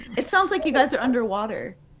It sounds like you guys are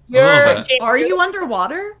underwater. Are you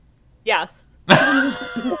underwater? Yes.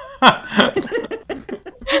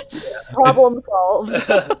 Problem solved.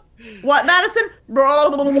 What, Madison?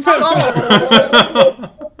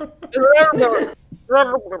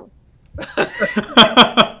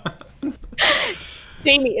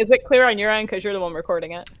 Jamie, is it clear on your end? Because you're the one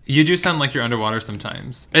recording it. You do sound like you're underwater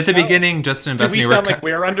sometimes. At the beginning, Justin and Do Bethany we were... sound like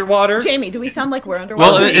we're underwater? Jamie, do we sound like we're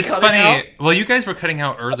underwater? Well, it's cutting funny. out? Well, you guys were cutting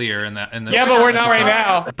out earlier in the Yeah, but we're not right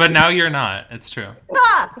now. But now you're not. It's true.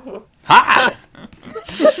 Ah! Ha!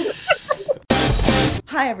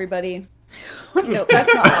 Hi, everybody. No,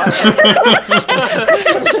 that's not how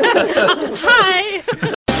Hi.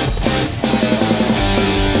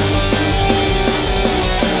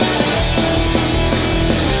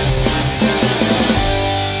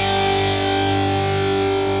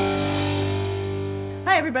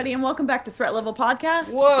 Hi, everybody, and welcome back to Threat Level Podcast.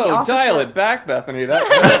 the Whoa, office dial where- it back, Bethany. That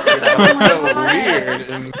sounds so weird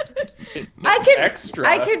and extra.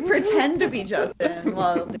 I could pretend to be Justin.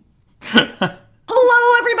 Well,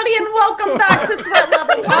 hello, everybody, and welcome back to Threat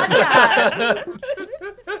Level Podcast.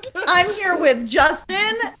 I'm here with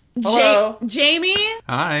Justin, Hello. Jamie,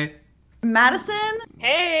 Hi. Madison,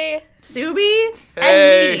 Hey. Subi,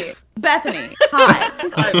 Hey. and me, Bethany. Hi.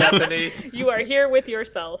 Hi, Bethany. You are here with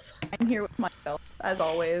yourself. I'm here with myself, as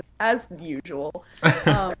always, as usual.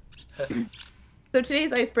 So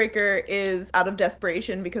today's icebreaker is out of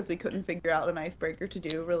desperation because we couldn't figure out an icebreaker to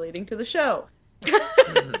do relating to the show.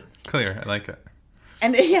 Clear. I like it.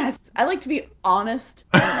 And yes, I like to be honest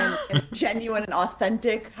and genuine and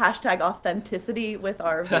authentic. Hashtag authenticity with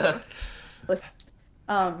our viewers.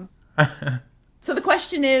 So the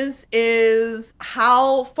question is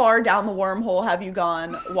how far down the wormhole have you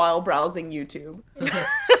gone while browsing YouTube?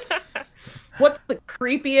 What's the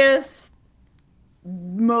creepiest,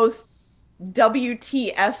 most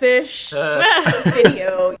WTF-ish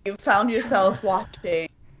video you found yourself watching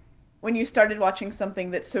when you started watching something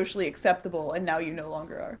that's socially acceptable and now you no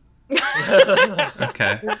longer are?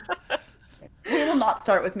 Okay. We will not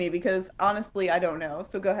start with me because honestly I don't know.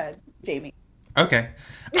 So go ahead, Jamie. Okay.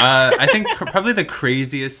 I think probably the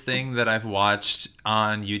craziest thing that I've watched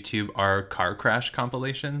on YouTube are car crash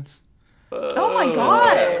compilations. Oh my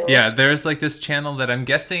god. Yeah, there's like this channel that I'm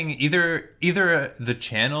guessing either the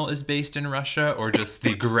channel is based in Russia or just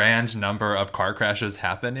the grand number of car crashes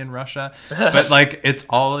happen in Russia. But like it's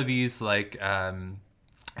all of these like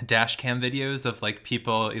dash cam videos of like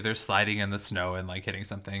people either sliding in the snow and like hitting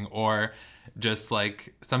something or just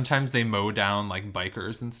like sometimes they mow down like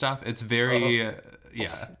bikers and stuff. It's very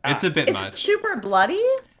it's a bit Is much. it super bloody?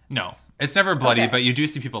 No. It's never bloody, Okay. but you do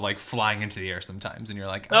see people like flying into the air sometimes and you're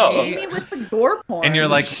like, Oh. Jamie with the gore porn. and you're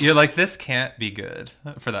like this can't be good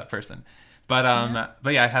for that person. But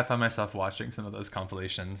yeah, I have found myself watching some of those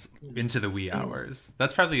compilations into the wee hours.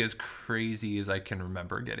 That's probably as crazy as I can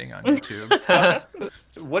remember getting on YouTube.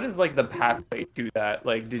 What is like the pathway to that?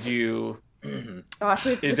 Like, did you? Gosh,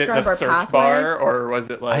 we have to Is it the describe our search pathway. bar or was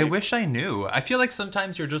it like? I wish I knew. I feel like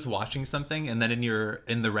sometimes you're just watching something and then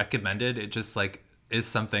in the recommended it just like is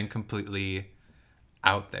something completely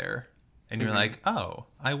out there. And you're like, oh,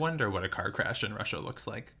 I wonder what a car crash in Russia looks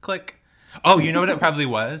like. Click. Oh, you know what it probably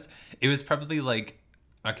was? It was probably like,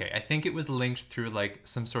 okay, I think it was linked through like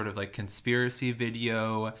some sort of like conspiracy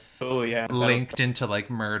video, Oh yeah. linked into like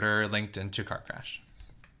murder, linked into car crash.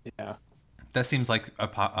 Yeah. That seems like a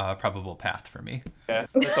probable path for me. Yeah.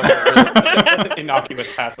 That's an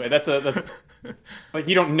innocuous pathway. That's like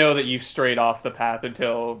you don't know that you've strayed off the path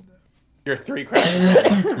until you're 3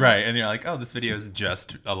 crashes. Right. And you're like, oh, this video is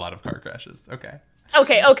just a lot of car crashes. Okay.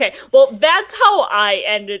 Okay. Well, that's how I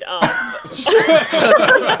ended up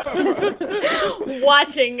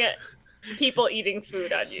watching people eating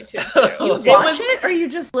food on YouTube. Too. You watch it or you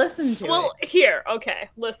just listen to Well, it? here, okay,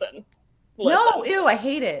 listen. No, ew, I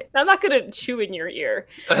hate it. I'm not gonna chew in your ear.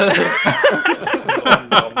 Oh,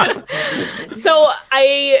 So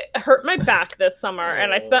I hurt my back this summer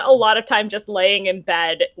and I spent a lot of time just laying in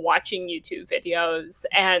bed watching YouTube videos.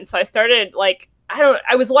 And so I started like,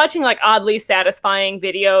 I was watching like oddly satisfying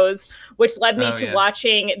videos, which led me to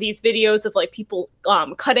watching these videos of like people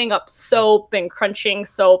cutting up soap and crunching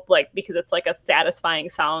soap, like because it's like a satisfying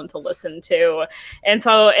sound to listen to. And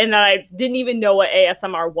then I didn't even know what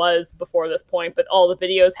ASMR was before this point, but all the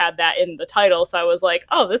videos had that in the title. So I was like,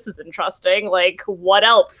 oh, this is interesting. Like what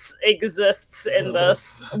else exists in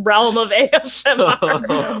this realm of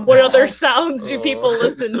ASMR? What other sounds do people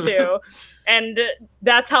listen to? And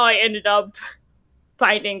that's how I ended up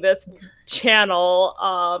finding this channel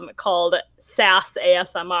called SAS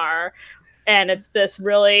ASMR, And it's this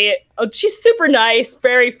really, she's super nice,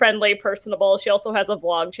 very friendly, personable. She also has a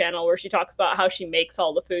vlog channel where she talks about how she makes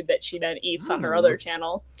all the food that she then eats on her other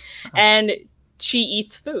channel. And she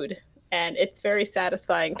eats food. And it's very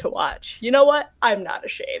satisfying to watch. You know what? I'm not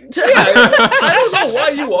ashamed. I don't know why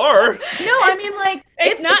you are. No, I mean, like,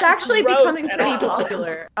 it's actually gross becoming at pretty all.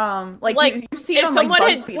 popular. You see it if on, like, someone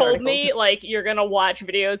had BuzzFeed told articles. me, like, you're gonna watch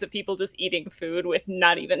videos of people just eating food with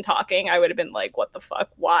not even talking, I would have been like, what the fuck?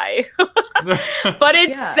 Why? But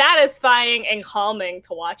it's satisfying and calming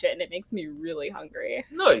to watch it, and it makes me really hungry.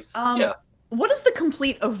 Nice. Yeah. What is the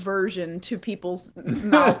complete aversion to people's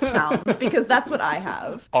mouth sounds? Because that's what I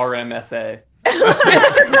have. RMSA.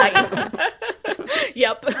 Nice.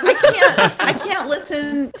 Yep. I can't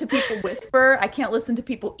listen to people whisper. I can't listen to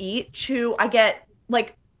people eat, chew. I get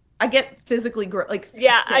physically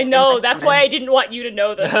Yeah, I know. That's why I didn't want you to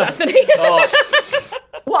know this, Bethany. Oh.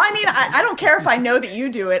 Well, I mean, I don't care if I know that you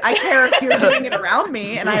do it. I care if you're doing it around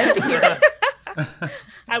me and I have to hear it.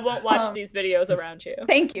 I won't watch these videos around you.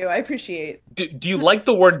 Thank you. I appreciate. Do you like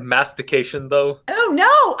the word mastication though? Oh no!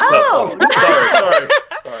 Oh,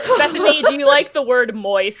 Sorry. Bethany, do you like the word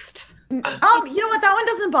moist? you know what? That one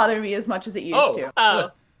doesn't bother me as much as it used to.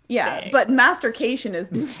 Oh. Yeah, dang. but mastication is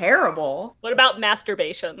terrible. What about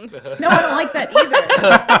masturbation? No, I don't like that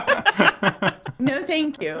either. No,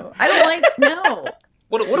 thank you. I don't like no.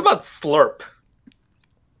 What about slurp?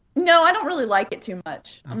 No, I don't really like it too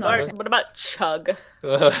much. I'm not. What about chug?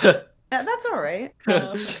 That's all right.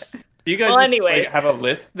 Do you guys have a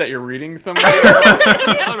list that you're reading somewhere?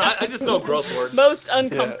 I just know gross words. Most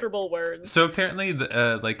uncomfortable words. So apparently,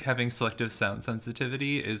 like having selective sound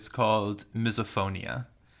sensitivity is called misophonia,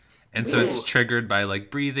 and so it's triggered by like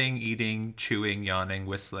breathing, eating, chewing, yawning,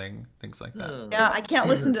 whistling, things like that. Yeah, I can't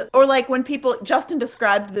listen to, or like when Justin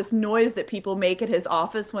described this noise that people make at his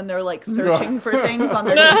office when they're like searching for things on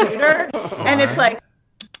their computer, and it's like.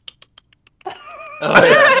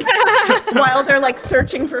 While they're like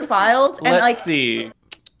searching for files, and Let's see.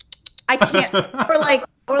 I can't,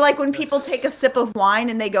 or like when people take a sip of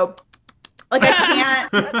wine and they go, like I can't.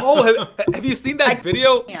 Oh, have you seen that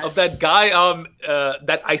video of that guy,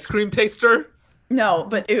 that ice cream taster? No,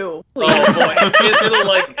 but ew, please. Oh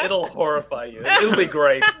boy, it'll horrify you. It'll be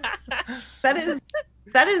great. That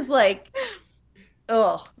is like,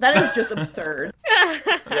 ugh, that is just absurd.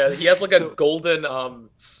 Yeah, he has like a golden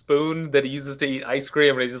spoon that he uses to eat ice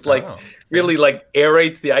cream, and he just like really like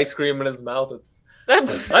aerates the ice cream in his mouth.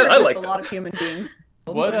 I like a lot of human beings.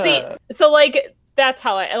 So like that's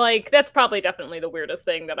how that's probably definitely the weirdest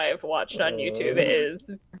thing that I've watched on YouTube is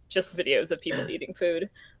just videos of people eating food.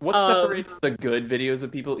 What separates the good videos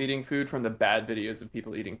of people eating food from the bad videos of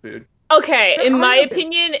people eting food? Okay, in my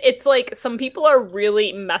opinion, it's like some people are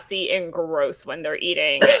really messy and gross when they're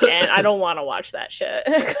eating, and I don't want to watch that shit.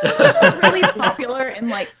 It's really popular in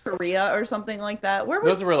like Korea or something like that.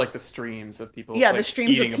 Those were like the streams of people. Yeah, like, the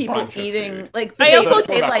streams of people eating. Like I also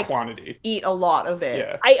they like quantity. Eat a lot of it.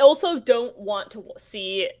 Yeah. I also don't want to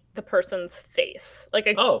see the person's face. Like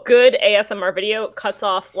a good ASMR video cuts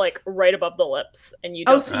off like right above the lips, and you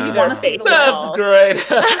don't see their face. That's great.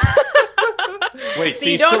 Wait, so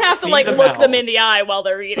you don't have to like look them in the eye while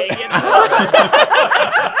they're eating. You know?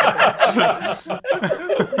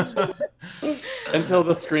 Until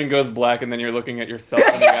the screen goes black, and then you're looking at yourself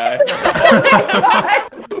in the eye.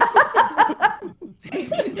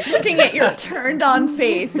 Looking at your turned on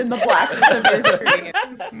face in the blackness of your screen.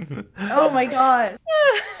 Oh my god.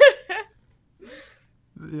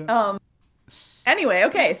 Yeah. Anyway,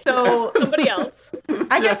 okay, so somebody else.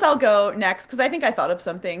 I guess I'll go next because I think I thought of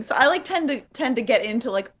something. So I like tend to get into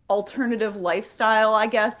like alternative lifestyle, I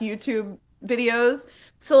guess, YouTube videos.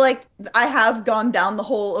 So like I have gone down the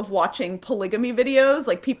hole of watching polygamy videos,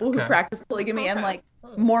 like people who practice polygamy and like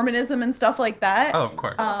Mormonism and stuff like that. Oh, of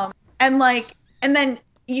course. And then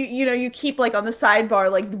you keep like on the sidebar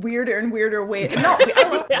like weirder and weirder ways,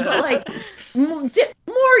 but like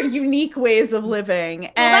more unique ways of living.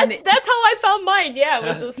 And that's how I found mine. Yeah, it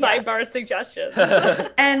was the sidebar suggestions.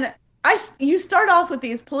 And you start off with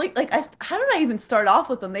these how did I even start off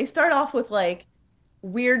with them? They start off with like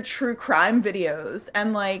weird true crime videos,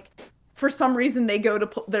 and like for some reason they go to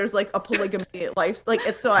there's like a polygamy life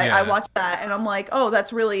I watch that and I'm like, oh,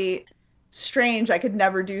 that's really strange. I could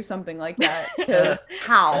never do something like that.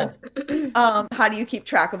 How do you keep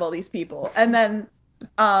track of all these people? And then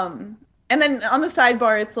on the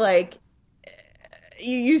sidebar it's like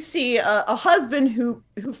you see a husband who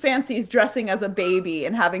fancies dressing as a baby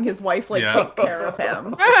and having his wife take care of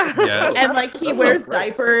him. And like he wears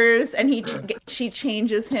diapers and she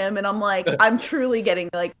changes him, and I'm like, I'm truly getting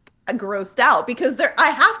like grossed out because I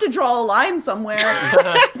have to draw a line somewhere.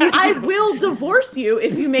 I will divorce you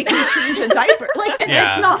if you make me change a diaper. Like, and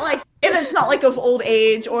it's not like of old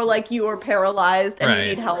age or like you are paralyzed and you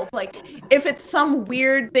need help. Like, if it's some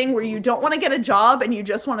weird thing where you don't want to get a job and you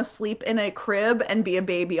just want to sleep in a crib and be a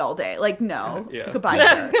baby all day, like, no,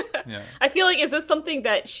 goodbye. Yeah. I feel like, is this something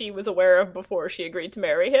that she was aware of before she agreed to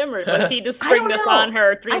marry him, or was he just spring this on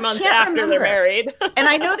her 3 months after they're married? And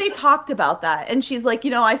I know they talked about that, and she's like,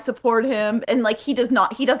 I support him, and like he doesn't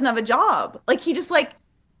have a job, like he just like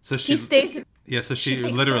he stays. Yeah, so she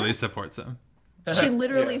literally supports him. She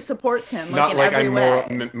literally supports him, like, not in like every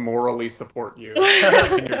way. morally support you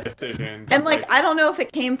in your decision. And like I don't know if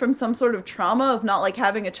it came from some sort of trauma of not like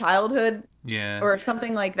having a childhood, or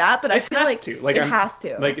something like that. But I feel like it has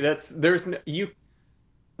to.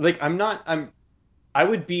 Like I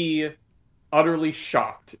would be utterly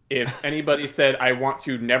shocked if anybody said I want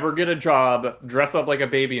to never get a job, dress up like a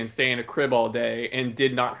baby, and stay in a crib all day, and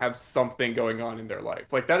did not have something going on in their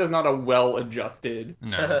life. Like that is not a well-adjusted.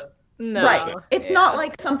 No. No. Right. It's not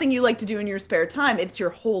like something you like to do in your spare time. It's your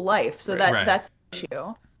whole life. So that's the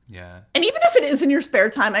issue. Yeah. And even if it is in your spare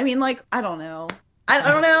time, I mean, like, I don't know. I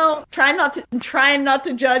don't know. Trying not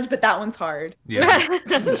to judge, but that one's hard. Yeah.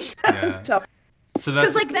 It's tough. So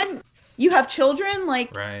that's because like then you have children,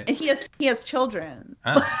 like, right. and he has children.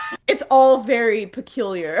 Oh. It's all very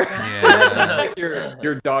peculiar. Yeah. Like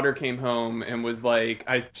your daughter came home and was like,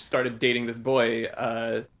 I started dating this boy.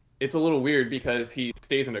 It's a little weird because he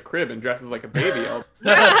stays in a crib and dresses like a baby.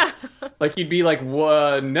 Like you'd be like,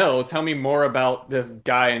 "What? No, tell me more about this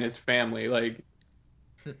guy and his family." Like,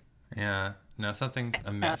 yeah, no, something's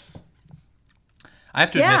amiss. I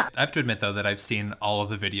have to admit though that I've seen all of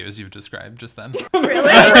the videos you've described just then.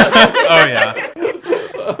 Really? Oh yeah.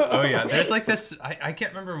 Oh yeah. There's like this. I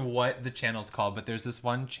can't remember what the channel's called, but there's this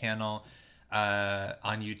one channel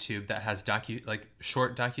on YouTube that has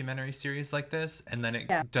short documentary series like this, and then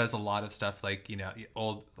it does a lot of stuff like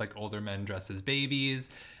older men dress as babies,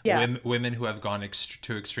 women who have gone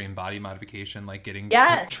to extreme body modification, like getting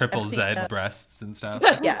triple Z breasts and stuff.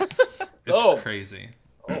 Yeah, it's crazy.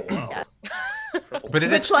 Oh wow. Yeah. But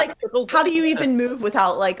it is like, how do you even move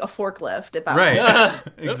without like a forklift at that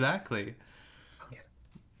point? Exactly.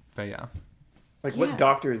 But yeah, like what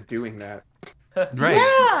doctor is doing that? Right.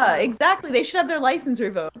 Yeah, exactly. They should have their license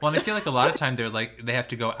revoked. Well, and I feel like a lot of time they have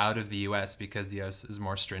to go out of the U.S. because the U.S. is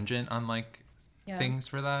more stringent on things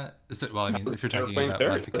for that. Well, I mean, if you're talking about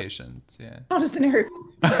modifications, Not as an air.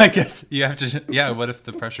 I guess you have to. Yeah. What if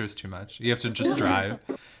the pressure is too much? You have to just drive.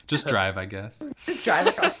 Just drive, I guess. Just drive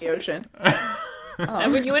across the ocean. I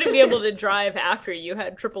mean, you wouldn't be able to drive after you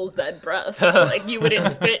had triple Z breasts. Like, you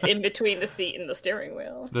wouldn't fit in between the seat and the steering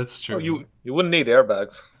wheel. That's true. Oh, you wouldn't need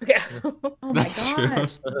airbags. Yeah. Oh my That's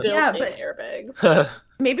gosh. true. Yeah, but airbags.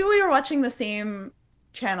 maybe we were watching the same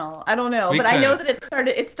channel. I don't know, but I know that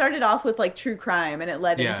it started off with like true crime, and it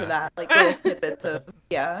led into that, like little snippets of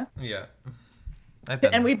Yeah.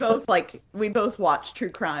 And we both watched true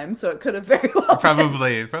crime, so it could have very well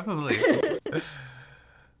probably.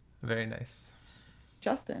 Very nice.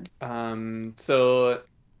 Justin. So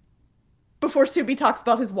before Subi talks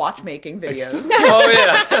about his watchmaking videos. Oh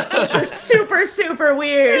yeah. Which are super, super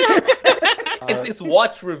weird. It's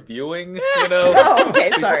watch reviewing, you know. Oh, okay,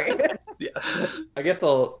 sorry. Yeah. I guess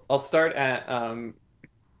I'll start at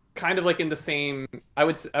kind of like in the same. I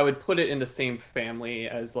would put it in the same family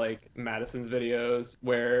as like Madison's videos,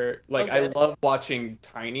 where like I love watching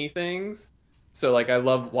tiny things. So like I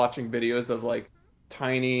love watching videos of like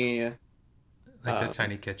tiny. Like the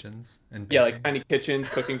tiny kitchens and baking. Yeah, like tiny kitchens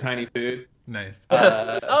cooking tiny food. Nice.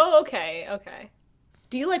 Okay.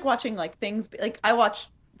 Do you like watching like things like I watch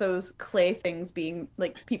those clay things being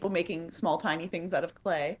like people making small tiny things out of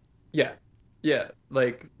clay? Yeah,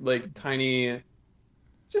 like tiny,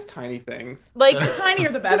 just tiny things. Like the tinier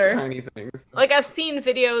the better. Just tiny things. Like I've seen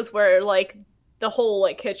videos where like the whole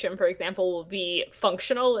like kitchen, for example, will be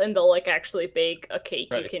functional and they'll like actually bake a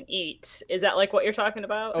cake you can eat. Is that like what you're talking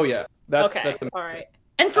about? Oh yeah, that's all right.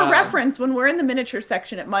 And for reference, when we're in the miniature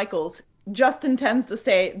section at Michael's, Justin tends to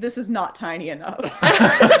say, "This is not tiny enough."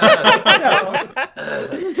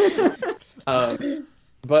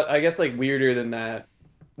 But I guess like weirder than that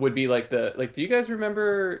would be like do you guys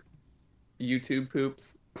remember YouTube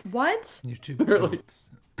poops? What? YouTube poops.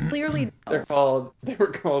 Clearly, they were called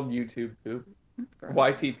YouTube poop.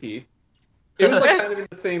 YTP. It was like kind of in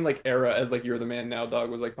the same like era as like You're the Man Now Dog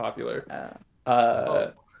was like popular.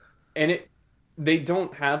 And they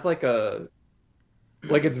don't have like a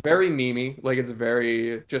like it's very memey, like it's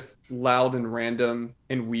very just loud and random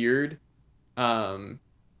and weird. But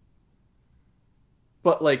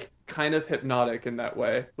like kind of hypnotic in that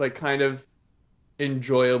way, like kind of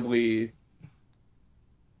enjoyably,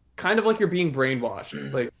 kind of like you're being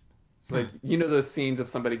brainwashed, like you know those scenes of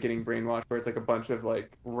somebody getting brainwashed where it's like a bunch of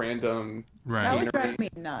like random That would drive scenery. me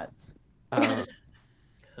nuts.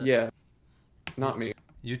 Yeah, not me.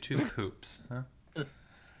 YouTube poops, huh?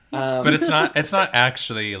 Um, But it's not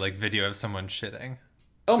actually like video of someone shitting.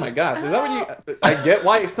 Oh my gosh, is that what you? I get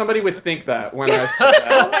why somebody would think that when I said that.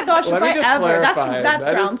 Oh my gosh, Let if me I just ever, clarify, that's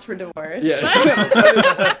that grounds is- for divorce. Yeah,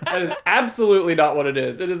 that is absolutely not what it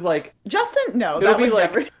is. It is like Justin, no, It'll that be would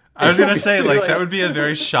like- never. I was gonna say like Like- that would be a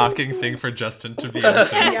very shocking thing for Justin to be into.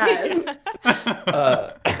 Yes.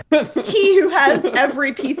 uh, He who has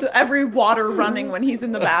every water running when he's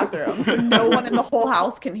in the bathroom, so no one in the whole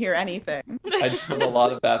house can hear anything. I just have a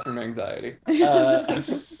lot of bathroom anxiety.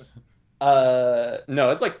 No,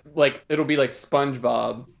 it's like it'll be like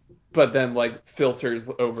SpongeBob, but then like filters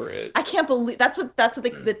over it. I can't believe that's what the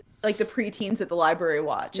preteens at the library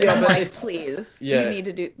watch. And Yeah, I'm but like, it's- please, yeah.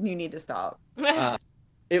 you need to stop.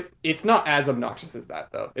 It's not as obnoxious as that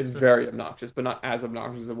though. It's very obnoxious, but not as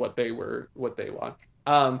obnoxious as what they watch.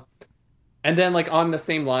 And then like on the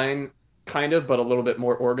same line, kind of, but a little bit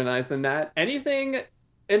more organized than that. Anything,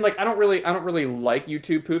 and like I don't really like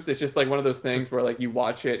YouTube poops. It's just like one of those things where like you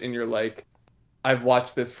watch it and you're like, I've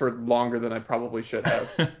watched this for longer than I probably should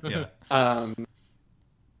have. Yeah.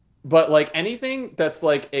 But like anything that's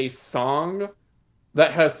like a song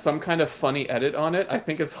that has some kind of funny edit on it, I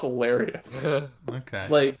think is hilarious. Okay.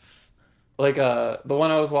 Like the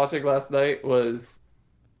one I was watching last night was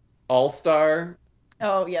All Star.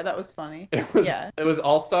 Oh yeah, that was funny. It was, Yeah. it was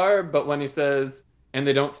All Star, but when he says "and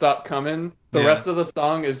they don't stop coming," the Yeah. rest of the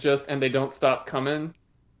song is just "and they don't stop coming,"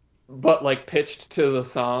 but like pitched to the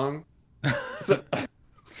song. So,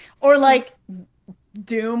 Or like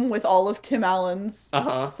Doom with all of Tim Allen's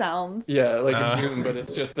uh-huh. sounds. Yeah, like Uh. a Doom, but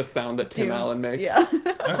it's just the sound that Tim Doom. Allen makes. Yeah.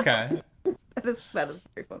 Okay. that is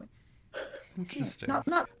very funny. Interesting.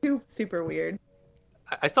 Not too super weird.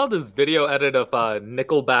 I saw this video edit of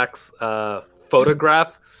Nickelback's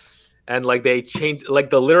photograph, and like they changed, like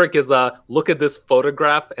the lyric is "look at this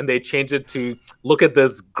photograph," and they changed it to "look at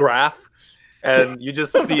this graph," and you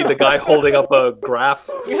just see the guy holding up a graph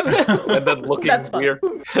and then looking That's fun. weird.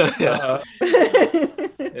 Yeah,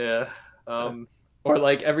 Uh, yeah. or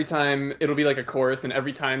like every time it'll be like a chorus, and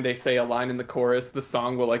every time they say a line in the chorus, the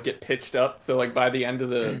song will like get pitched up. So like by the end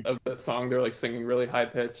of the song, they're like singing really high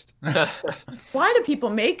pitched. Why do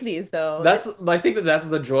people make these though? I think that's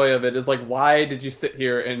the joy of it. Is like, why did you sit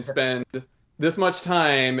here and spend this much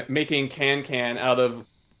time making can out of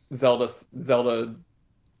Zelda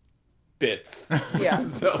bits?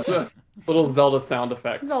 Yeah. Little Zelda sound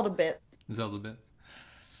effects. Zelda bits. Zelda bits.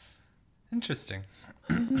 Interesting.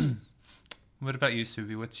 What about you,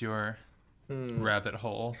 Subi? What's your rabbit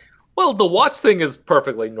hole? Well, the watch thing is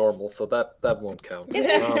perfectly normal, so that won't count.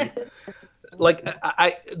 Like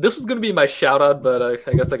I this was gonna be my shout out, but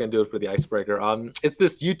I guess I can do it for the icebreaker. It's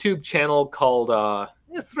this YouTube channel called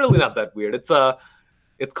it's really not that weird.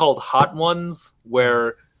 It's called Hot Ones,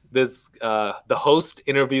 where this the host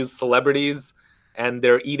interviews celebrities and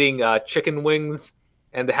they're eating chicken wings,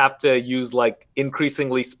 and they have to use like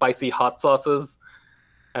increasingly spicy hot sauces,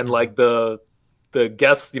 and like the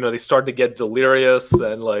guests, they start to get delirious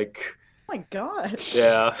and like. Oh my god.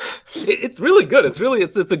 Yeah, it's really good.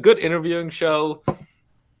 It's a good interviewing show,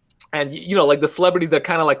 and like the celebrities, they're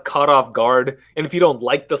kind of like caught off guard. And if you don't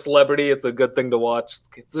like the celebrity, it's a good thing to watch.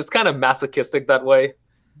 It's just kind of masochistic that way.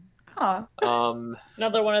 Huh.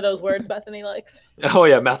 Another one of those words Bethany likes. Oh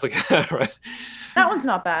yeah, masochistic. Right. That one's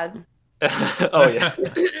not bad. Oh yeah.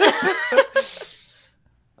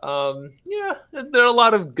 Yeah, there are a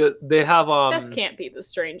lot of good. They have This can't be the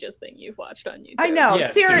strangest thing you've watched on YouTube. I know. Yeah,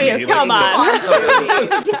 Seriously. Come on.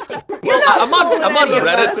 You're not I'm on fooling any of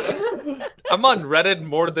Reddit. us. I'm on Reddit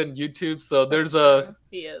more than YouTube, so there's a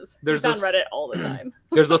He is. There's He's on this- Reddit all the time.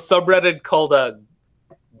 subreddit called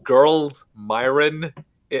Girls Myron.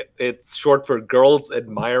 It's short for Girls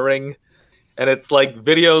Admiring, and it's like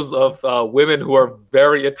videos of women who are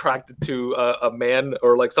very attracted to a man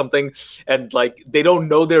or like something, and like they don't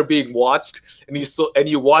know they're being watched, and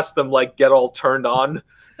you watch them like get all turned on,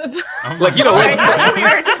 Oh like my All right, God. that's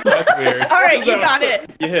weird. That's weird. All right, you got it.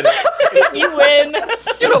 You hit it. You win.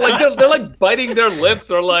 like they're like biting their lips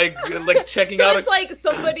or like checking So out. it's like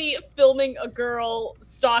somebody filming a girl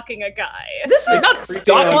stalking a guy. This is not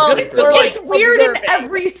stalking, Well, just, it's just, like, it's weird in observing.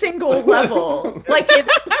 every single level. Like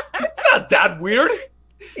it's not that weird.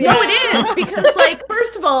 no, it is because like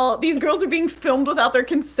first of all, these girls are being filmed without their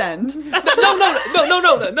consent. No.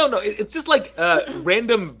 It's just like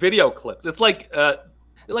random video clips. It's like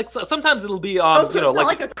like sometimes it'll be Oh, so you know, it's not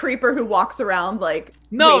like a creeper who walks around like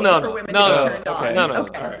No, waiting no, for no, women no, to no, be turned okay. on. No, no,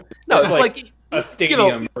 Okay. All right. no, It's it's like a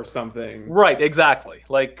stadium or something. right, exactly.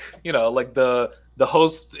 Like, you know, like the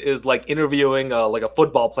host is like interviewing like a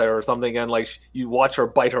football player or something, and like you watch her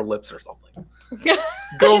bite her lips or something.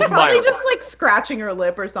 Girls She's probably smile. just like scratching her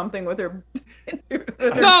lip or something with her.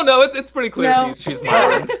 No, it's pretty clear No. she's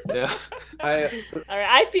smiling. Yeah. All right,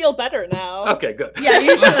 I feel better now. Okay, good. Yeah,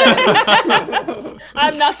 you should.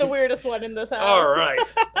 I'm not the weirdest one in this house. All right.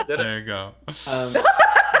 Did it. There you go.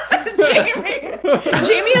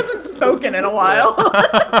 Jamie hasn't spoken in a while.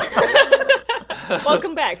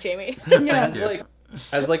 Welcome back, Jamie. Yeah.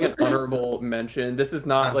 As like an honorable mention, this is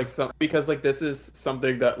not like because like this is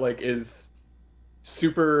something that like is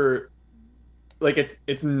super like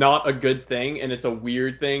it's not a good thing, and it's a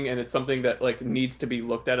weird thing, and it's something that like needs to be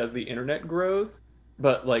looked at as the internet grows.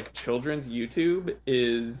 But like children's YouTube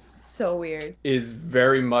So weird. is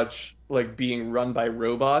very much like being run by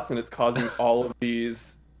robots, and it's causing all of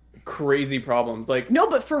these crazy problems. Like No,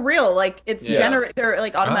 but for real, like it's Yeah. they're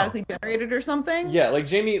like automatically generated or something. yeah, like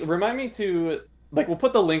Jamie, remind me to like we'll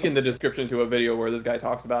put the link in the description to a video where this guy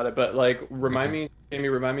talks about it, but like remind me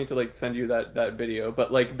to like send you that video.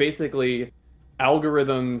 But like basically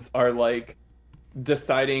algorithms are like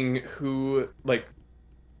deciding who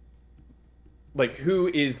who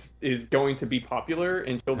is going to be popular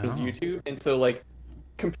in children's Oh. YouTube. And so like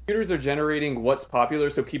computers are generating what's popular,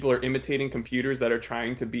 so people are imitating computers that are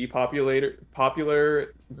trying to be popular,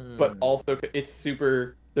 but also it's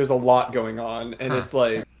super there's a lot going on, and it's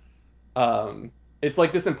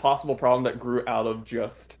like this impossible problem that grew out of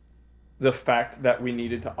just the fact that we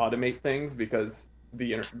needed to automate things because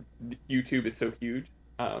YouTube is so huge.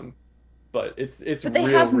 But it's But they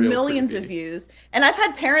real, have real millions creepy. of views. And I've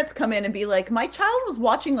had parents come in and be like, my child was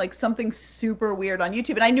watching like something super weird on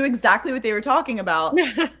YouTube, and I knew exactly what they were talking about.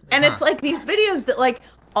 And it's like these videos that like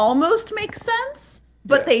almost make sense,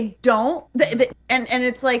 but Yeah. they don't. And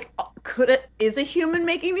it's like, is a human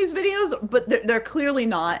making these videos? But they're clearly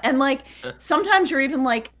not. And like sometimes you're even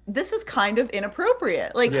like, this is kind of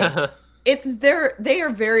inappropriate. Like they are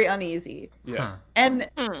very uneasy. Yeah. And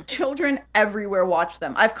children everywhere watch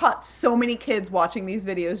them. I've caught so many kids watching these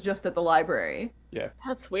videos just at the library.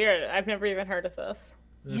 That's weird. I've never even heard of this.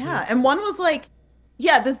 Yeah, and one was like,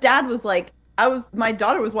 this dad was like, my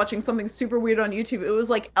daughter was watching something super weird on YouTube. It was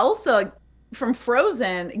like Elsa from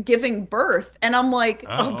Frozen giving birth, and I'm like,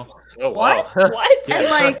 Oh. Oh, What? wow. What? and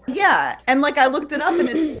like, and like I looked it up, and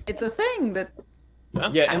it's a thing that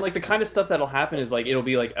Yeah, and like the kind of stuff that'll happen is like it'll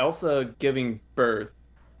be like Elsa giving birth,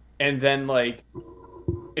 and then like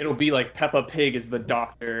it'll be like Peppa Pig is the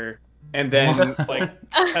doctor, and then like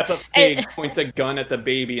Peppa Pig points a gun at the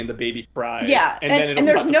baby and the baby cries. and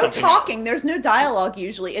there's cut to no something talking, else. there's no dialogue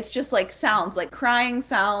usually. It's just like sounds, like crying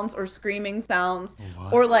sounds or screaming sounds,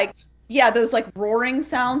 What? or like those like roaring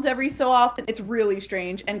sounds every so often. It's really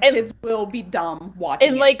strange, and And- kids will be dumb watching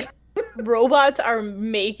And it. like robots are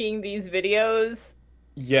making these videos.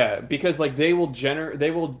 Yeah, because like they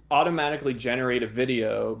will automatically generate a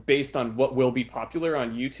video based on what will be popular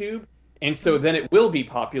on YouTube, and so then it will be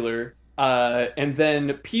popular, and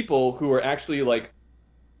then people who are actually like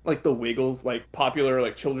the Wiggles, like popular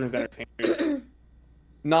like children's entertainers,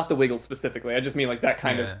 not the Wiggles specifically. I just mean like that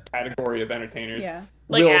kind of category of entertainers. Yeah.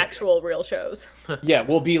 Like will- actual real shows. Yeah,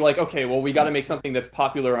 we'll be like, okay, well, we got to make something that's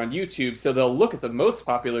popular on YouTube. So they'll look at the most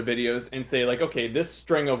popular videos and say, like, okay, this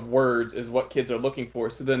string of words is what kids are looking for.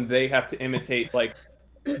 So then they have to imitate, like,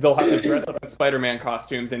 they'll have to dress up in Spider-Man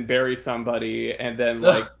costumes and bury somebody, and then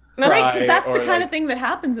like, Right, because that's cry, the or, kind like- of thing that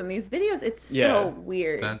happens in these videos. It's Yeah. so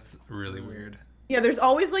weird. That's really weird. Yeah, there's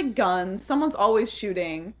always like guns. Someone's always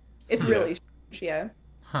shooting. It's Yeah. really strange, yeah.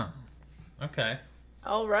 Huh. Okay.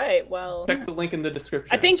 All right. Well, Check the link in the description.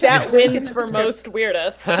 I think that link in wins the for description. most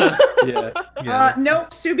weirdest. Yeah. Yeah, Nope,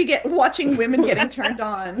 Subi watching women getting turned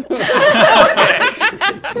on.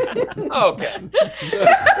 Okay.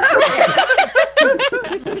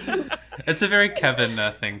 It's a very Kevin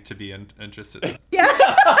thing to be interested in. Yeah.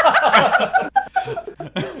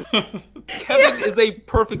 Kevin is a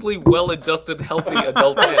perfectly well-adjusted, healthy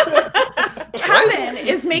adult man. Kevin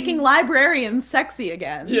is making librarians sexy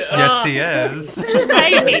again. Yes, he is. I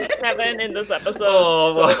hate Kevin in this episode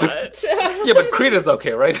Oh, so much. Yeah, but Creed is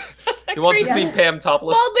okay, right? He wants to see Pam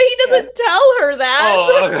topless. Well, but he doesn't tell her that.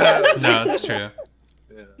 Oh, okay. No, it's true.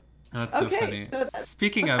 Yeah. That's so Okay, funny. so that's-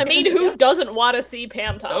 Speaking of, I mean, who doesn't want to see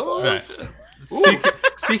Pam topless? Oh, Right.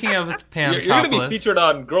 Speaking of Pam You're going to topless, be featured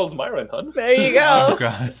on Girls Myron, hun. There you Oh go.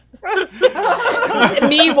 god.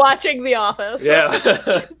 Me watching The Office.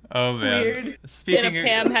 Yeah. Oh man. Weird. Speaking In a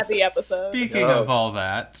Pam-heavy episode. Speaking Oh. of all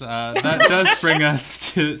that, that does bring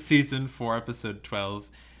us to season 4, episode 12.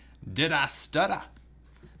 Did I stutter?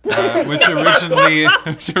 Which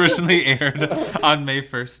originally aired on May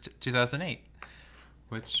 1st, 2008,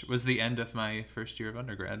 which was the end of my first year of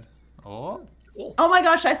undergrad. Oh, Oh my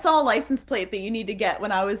gosh, I saw a license plate that you need to get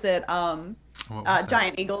when I was at what was that?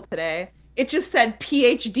 Giant Eagle today. It just said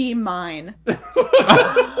PhD mine. And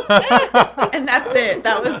that's it.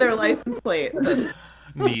 That was their license plate.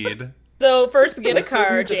 Need. So first get a That's so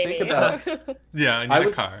car, weird to think Jamie. about. Yeah, I need I a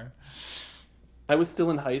was- car. I was still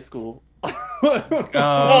in high school. Aw.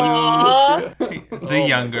 The Oh my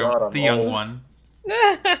younger, God, I'm the young old. one.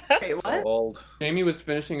 Wait, So what? old. Jamie was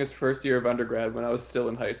finishing his first year of undergrad when I was still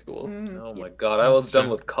in high school. Oh my god, I was done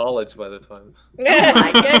with college by the time. Oh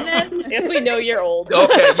my goodness. Yes, we know you're old.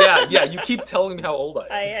 Okay, yeah. You keep telling me how old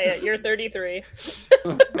I am. You're 33.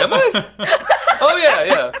 Am I? Oh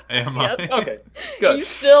yeah. Am Yep. I? Okay, You good.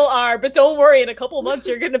 still are, but don't worry. In a couple months,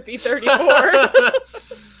 you're gonna be 34.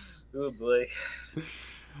 Oh boy.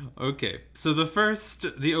 Okay, so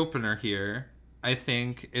the opener here, I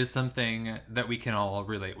think, is something that we can all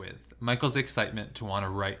relate with. Michael's excitement to want to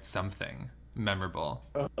write something memorable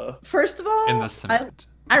First of all, in the cement.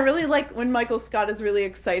 I really like when Michael Scott is really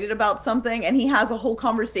excited about something and he has a whole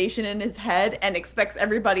conversation in his head and expects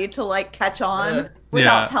everybody to like catch on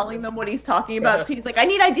without Yeah. telling them what he's talking about. So he's like, I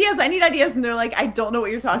need ideas, and they're like, I don't know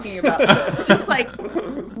what you're talking about. Just like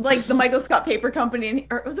the Michael Scott Paper Company,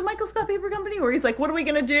 or was it Michael Scott Paper Company, where he's like, what are we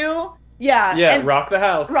gonna do? Yeah, Yeah, and rock the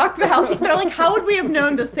house. rock the house. They're like, how would we have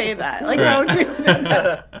known to say that? Like, how would we have known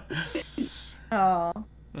that? Oh.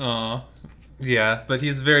 Aw. Yeah, but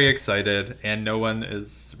he's very excited, and no one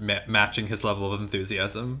is matching his level of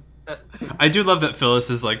enthusiasm. I do love that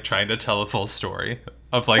Phyllis is like trying to tell a full story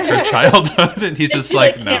of like her childhood, and he's just She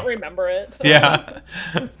like, can't no. remember it. Yeah.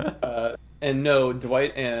 And no,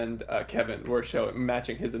 Dwight and Kevin were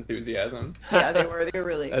matching his enthusiasm Yeah, they were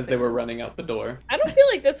really as they were running out the door. I don't feel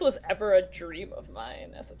like this was ever a dream of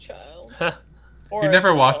mine as a child. Or You as never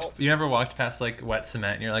an walked. adult. You never walked past like wet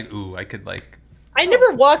cement, and you're like, ooh, I could like. I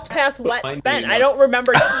never walked past wet Mine cement. being I don't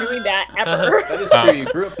remember doing that ever. That is true. You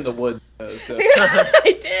grew up in the woods, though, so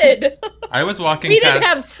I did. I was walking We past. didn't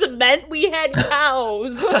have cement. We had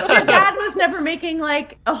cows. Your dad was never making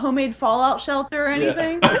like a homemade fallout shelter or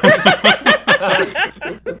anything?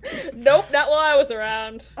 Nope, not while I was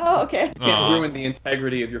around. Oh, okay. can't Aw. ruin the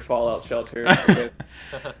integrity of your Fallout shelter. I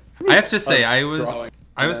have to say, I was Drawing.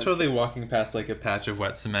 totally walking past like a patch of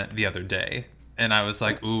wet cement the other day, and I was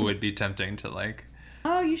like, ooh, it'd be tempting to like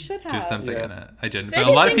Oh, you should have. do something Yeah. in it. I didn't, I but a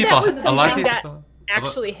didn't lot of think people, that was a lot of something that people,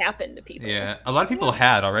 Actually happened to people. yeah, a lot of people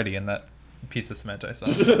had already in that piece of cement I saw.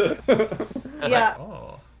 Yeah,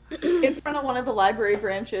 Oh. in front of one of the library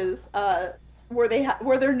branches, where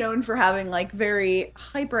they're known for having like very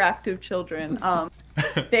hyperactive children.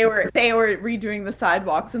 They were redoing the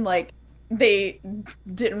sidewalks and like they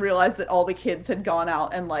didn't realize that all the kids had gone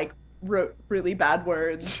out and like wrote really bad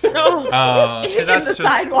words Oh. See, in the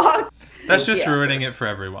sidewalk. that's just Yeah. ruining it for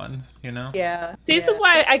everyone, you know? Yeah. See, this is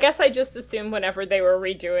why I guess I just assumed whenever they were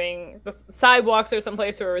redoing the sidewalks or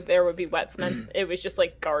someplace where there would be wet cement, it was just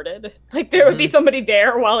like guarded. Like there would be somebody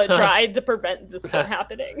there while it tried to prevent this from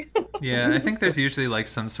happening. Yeah, I think there's usually like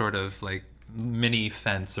some sort of like mini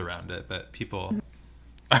fence around it, but people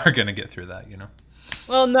are gonna get through that, you know?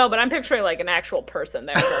 Well, no, but I'm picturing like an actual person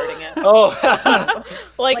there guarding it. Oh,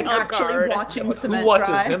 Like, Like a actually guard. watching who cement watches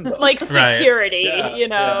dry. him though? Like Right. security, Yeah, you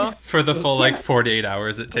know? For the full like 48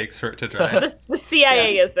 hours it takes for it to dry. The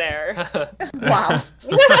CIA is there. Wow.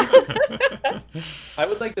 I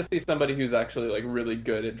would like to see somebody who's actually like really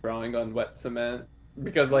good at drawing on wet cement,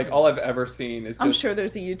 because like all I've ever seen is just I'm sure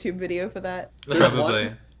there's a YouTube video for that.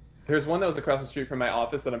 Probably. There's one that was across the street from my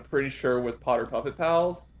office that I'm pretty sure was Potter Puppet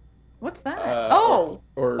Pals, What's that?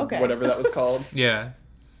 or okay. whatever that was called. Yeah.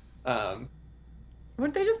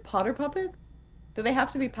 Weren't they just Potter puppets? Do they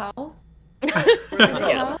have to be pals?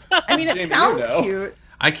 Yes. I mean, it Jamie, you sounds know. cute.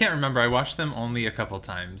 I can't remember. I watched them only a couple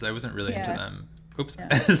times. I wasn't really into Yeah. them. Oops. Yeah.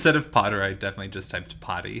 Instead of Potter, I definitely just typed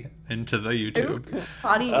potty into the YouTube. Oops.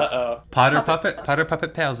 Potty. Uh-oh. Potter Puppet.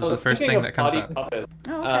 Puppet Pals is the first Speaking thing of that comes potty up. puppets,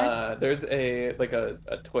 Oh, okay. there's a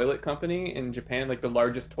toilet company in Japan, like the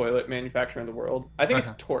largest toilet manufacturer in the world. I think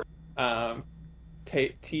it's Torq. Torq.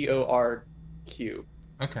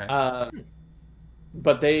 Okay.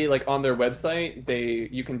 But they like on their website,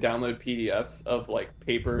 you can download PDFs of like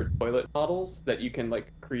paper toilet models that you can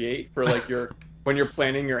like create for like your when you're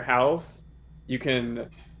planning your house. You can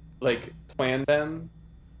like plan them,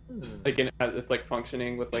 like it's like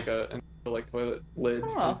functioning with like an like toilet lid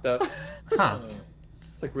and stuff. Huh.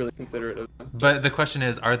 It's like really considerate of them. But the question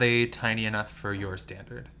is, are they tiny enough for your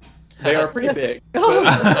standard? They are pretty big. But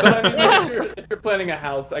I mean, if you're planning a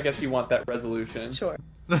house, I guess you want that resolution. Sure.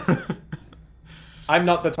 I'm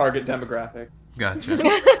not the target demographic. Gotcha.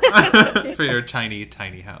 For your tiny,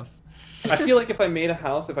 tiny house. I feel like if I made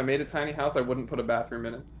a tiny house, I wouldn't put a bathroom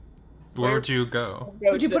in it. Where would you go?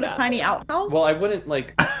 Would you put a tiny outhouse? Well, I wouldn't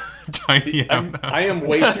like. Tiny outhouse. I am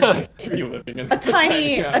way too big to be living in a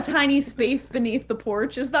tiny space beneath the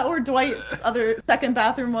porch. Is that where Dwight's other second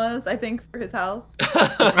bathroom was? I think for his house.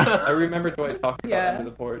 I remember Dwight talking about under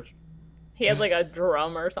the porch. He had like a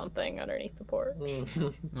drum or something underneath the porch. Oh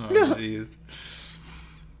jeez.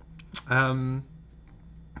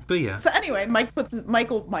 But yeah. So anyway, Mike.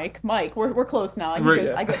 We're close now. I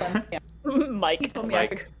go by Mike. He told me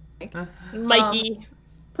Mikey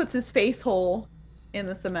puts his face hole in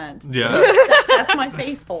the cement. Yeah. That's my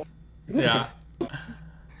face hole. Yeah.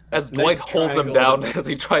 As Dwight holds him down as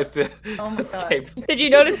he tries to escape. Did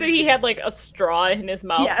you notice that he had like a straw in his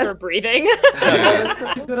mouth for breathing? That's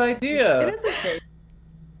such a good idea. It is okay.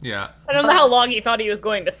 Yeah. I don't know how long he thought he was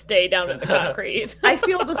going to stay down in the concrete. I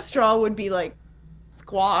feel the straw would be like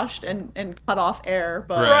squashed and cut off air,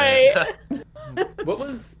 but right.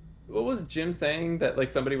 What was Jim saying that like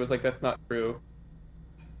somebody was like that's not true?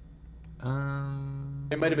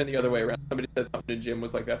 It might have been the other way around. Somebody said something to Jim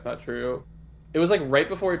was like that's not true. It was like right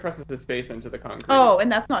before he presses his face into the concrete. Oh, and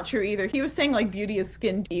that's not true either. He was saying like beauty is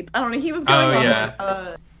skin deep. I don't know. He was going on. Yeah.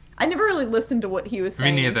 Like, I never really listened to what he was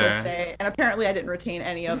saying. Me neither. Today, and apparently I didn't retain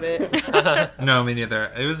any of it. No, me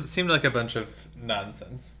neither. It seemed like a bunch of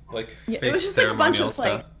nonsense, like fake it was just like a bunch of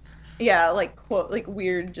stuff. like quote like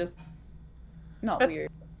weird, just not That's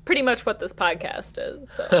weird. Pretty much what this podcast is.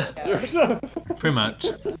 So. Yeah. Pretty much.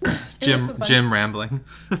 Jim rambling.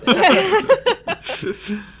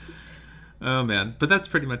 Oh man, but that's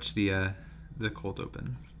pretty much the cold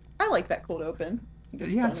open. I like that cold open.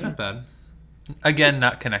 Yeah, it's not bad. Again,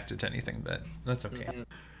 not connected to anything, but that's okay. Mm-hmm.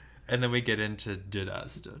 And then we get into Dida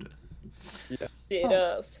Studa.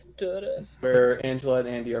 Where Angela and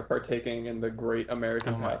Andy are partaking in the great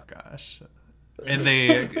American past. Oh my gosh. And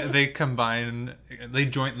they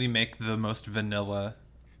jointly make the most vanilla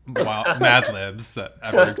Mad Libs that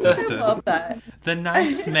ever existed. I love that. The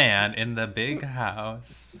nice man in the big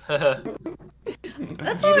house.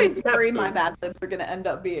 That's always worry my Mad Libs are gonna end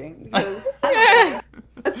up being. Because I don't know.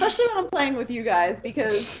 Especially when I'm playing with you guys,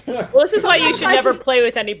 because well, this is why you should never play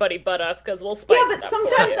with anybody but us, because we'll spice but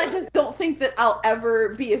sometimes I just don't think that I'll ever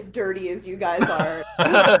be as dirty as you guys are.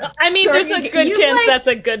 I mean, there's a good chance that's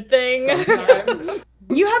a good thing. Sometimes.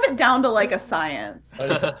 You have it down to like a science.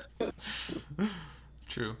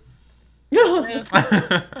 True.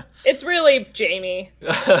 It's really Jamie.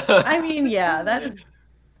 I mean, yeah, that is.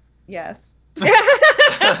 Yes.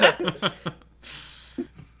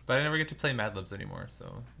 But I never get to play Mad Libs anymore,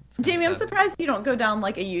 so. Jamie, I'm surprised you don't go down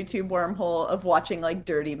like a YouTube wormhole of watching like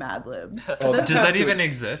dirty Mad Libs. Does that even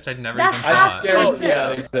exist? I'd never That even has thought. to exist. Yeah,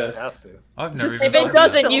 it exists. I've never Just even If it thought of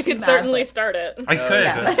doesn't, that. you could certainly start it. I could.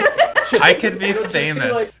 Yeah. I could be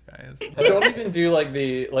famous, guys. Don't even do like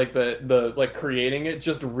the creating it.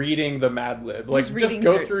 Just reading the Mad Lib. Like just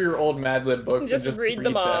go through your old Mad Lib books Just and just read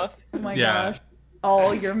them off. Oh my Yeah. gosh.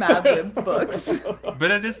 All your Mad Libs books. But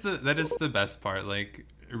that is the best part, like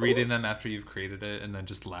reading them after you've created it and then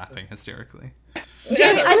just laughing hysterically.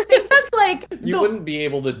 Jamie, I think that's like You wouldn't be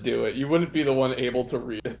able to do it. You wouldn't be the one able to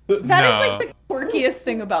read it. That is like the quirkiest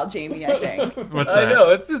thing about Jamie, I think. What's that? I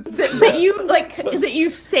know it's That you like that you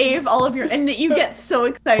save all of your and that you get so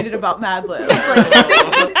excited about Mad Libs.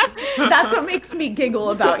 Like, that's what makes me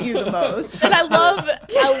giggle about you the most. And I love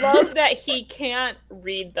that he can't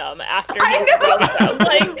read them after he wrote them.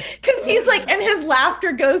 Like, because he's like, and his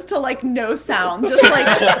laughter goes to like no sound, just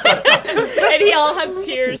like. And he'll have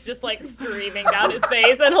tears just like streaming down his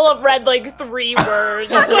face, and he'll have read like 3 words.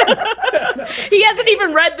 He hasn't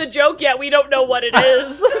even read the joke yet. We don't know what it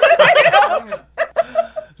is.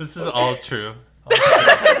 This is all true.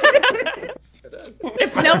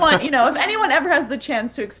 If no one, if anyone ever has the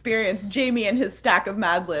chance to experience Jamie and his stack of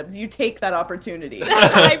Mad Libs, you take that opportunity.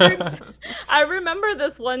 I remember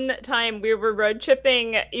this one time we were road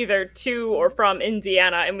tripping either to or from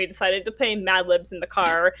Indiana, and we decided to play Mad Libs in the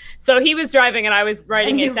car. So he was driving and I was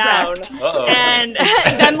writing it down. And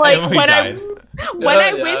then like when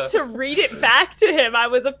I went to read it back to him, I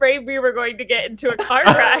was afraid we were going to get into a car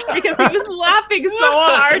crash because he was laughing so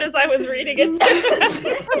hard as I was reading it to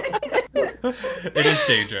him. It is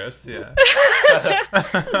dangerous, yeah.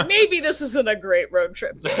 Maybe this isn't a great road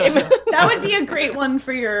trip game. That would be a great one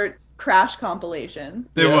for your Crash compilation.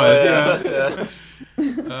 They Yeah, would, yeah.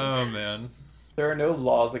 yeah. Oh man, There are no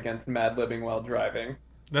laws against mad-libbing while driving.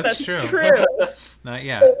 that's true. True. Not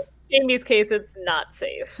yet. In Amy's case, it's not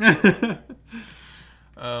safe.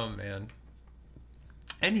 Oh man.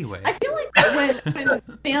 Anyway. I feel like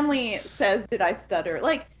when Stanley says, "Did I stutter?"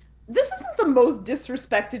 Like, this isn't the most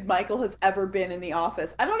disrespected Michael has ever been in The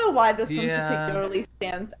Office. I don't know why this one Yeah. particularly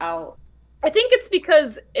stands out. I think it's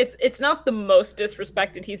because it's not the most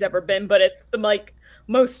disrespected he's ever been, but it's the like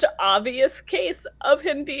most obvious case of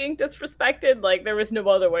him being disrespected. Like there was no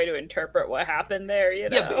other way to interpret what happened there, you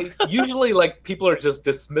know. Yeah, but usually like people are just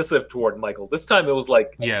dismissive toward Michael. This time it was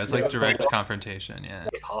like Yeah, it's like direct confrontation. Yeah.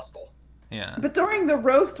 it's hostile. Yeah. But during the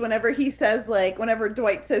roast, whenever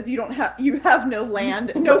Dwight says you have no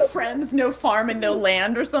land, no friends, no farm, and no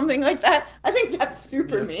land, or something like that, I think that's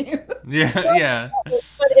super mean. Yeah. Yeah. But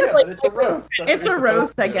it's Yeah, like but it's a roast. That's It's what a you're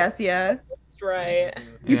roast, supposed I to. guess. Yeah. right.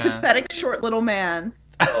 You Yeah. pathetic short little man.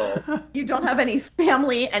 Oh. You don't have any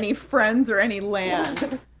family, any friends, or any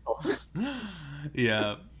land.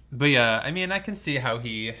 Yeah. But yeah, I mean, I can see how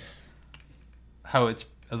it's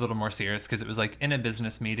a little more serious because it was like in a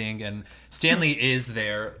business meeting and Stanley is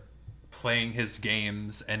there playing his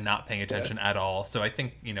games and not paying attention at all. So I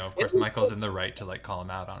think, of course, Michael's in the right to like call him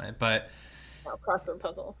out on it. But Crossword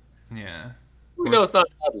puzzle. yeah. We know it's not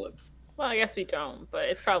Mad Libs. Well, I guess we don't, but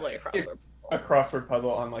it's probably a crossword. A crossword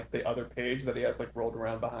puzzle on like the other page that he has like rolled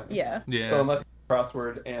around behind him. Yeah. Yeah. So unless it's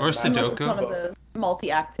crossword and Or Unless it's Sudoku. one of the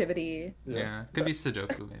multi-activity. Yeah. Could be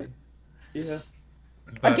Sudoku maybe. Yeah.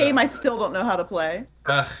 But, A game I still don't know how to play.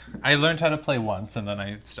 I learned how to play once and then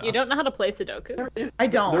I stopped. You don't know how to play Sudoku? I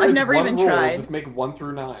don't. There I've is never one even rule, tried. Just make 1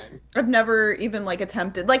 through 9. I've never even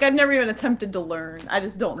attempted. I've never even attempted to learn. I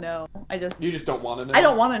just don't know. You just don't want to know. I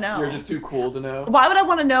don't want to know. You're just too cool to know. Why would I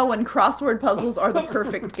want to know when crossword puzzles are the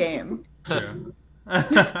perfect game? True.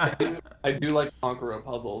 I do like Conqueror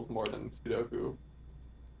puzzles more than Sudoku.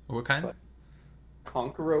 What kind?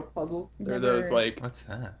 Conqueror puzzles? They're Never- those like What's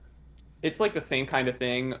that? it's like the same kind of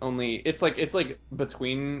thing, only it's like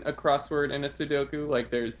between a crossword and a Sudoku.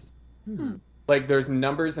 Like there's there's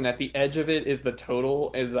numbers, and at the edge of it is the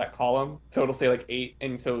total is that column. So it'll say like 8,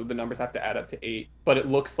 and so the numbers have to add up to 8. But it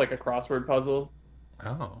looks like a crossword puzzle.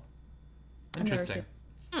 Oh. never Interesting.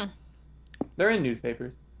 They're in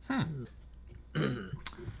newspapers.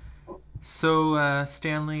 So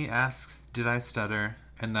Stanley asks, "Did I stutter?"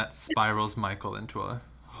 And that spirals Michael into a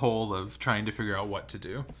hole of trying to figure out what to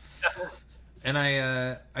do. And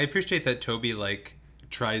I appreciate that Toby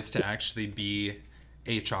tries to actually be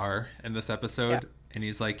HR in this episode, Yeah. and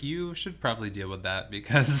he's like, "You should probably deal with that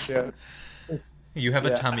because Yeah. you have a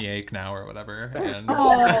Yeah. tummy ache now or whatever." And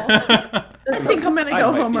I think I'm gonna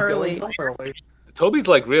go might home be going early. home early. Toby's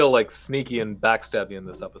real sneaky and backstabby in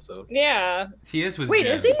this episode. Yeah. he is with Wait,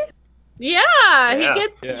 Jim. is he? Yeah, Yeah. he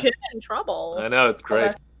gets Yeah. Jim in trouble. I know, it's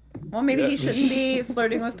great. Well, maybe Yeah. he shouldn't be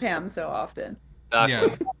flirting with Pam so often.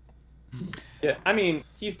 Exactly. Yeah. Yeah, I mean,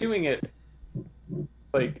 he's doing it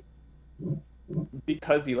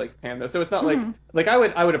because he likes Pam though. So it's not like I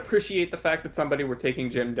would appreciate the fact that somebody were taking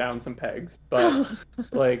Jim down some pegs, but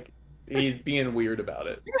he's being weird about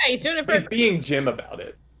it. Yeah, he's doing it for He's being Jim about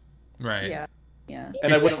it. Right. Yeah. Yeah.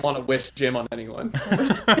 And I wouldn't want to wish Jim on anyone.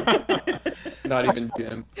 Not even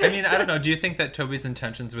Jim. I mean, I don't know. Do you think that Toby's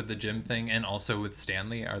intentions with the Jim thing and also with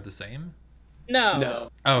Stanley are the same? No. No.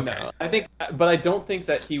 Oh, okay. No. But I don't think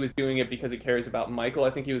that he was doing it because he cares about Michael. I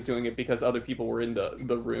think he was doing it because other people were in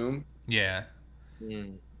the room. Yeah.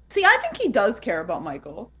 See, I think he does care about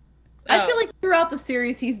Michael. I feel like throughout the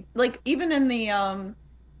series, he's even in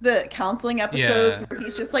the counseling episodes Yeah. where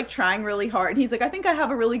he's just trying really hard. He's like, I think I have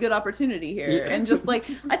a really good opportunity here, Yeah. and just I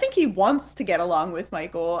think he wants to get along with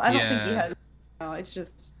Michael. I don't think he Yeah. has. No, it's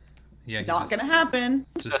just Yeah. he not just- gonna happen.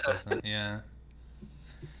 Just doesn't. Yeah.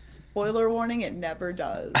 Spoiler warning: it never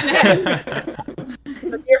does.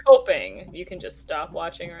 If you're hoping, you can just stop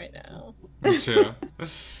watching right now. True.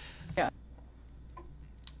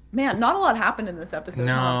 Man, not a lot happened in this episode.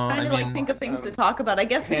 No, I'm trying I to mean, think of things to talk about. I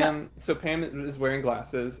guess we have, Pam is wearing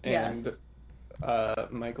glasses, and Yes.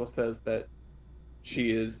 Michael says that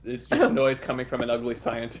she is just a noise coming from an ugly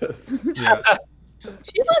scientist. Yeah.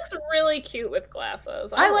 She looks really cute with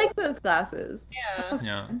glasses. I like those glasses. Yeah.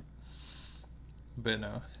 Yeah. But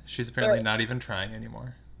no, she's apparently not even trying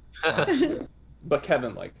anymore. But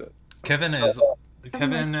Kevin likes it. Kevin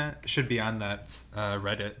should be on that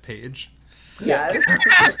Reddit page. Yeah.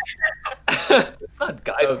 It's not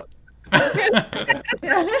guys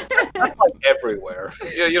everywhere.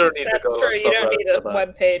 You don't need That's to go true. to a You don't need a subreddit for that.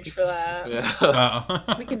 web page for that. Yeah.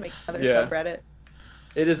 Oh. We can make another Yeah. subreddit.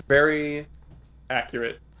 It is very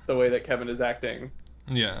accurate the way that Kevin is acting.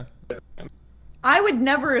 Yeah. I would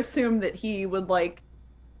never assume that he would like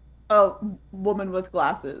a woman with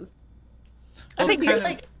glasses. I Well, think it's he kind of-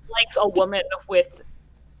 like likes a woman with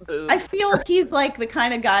boobs. I feel he's like the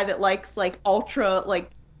kind of guy that likes like ultra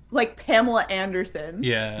like Pamela Anderson.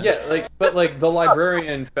 Yeah. Yeah, like but like the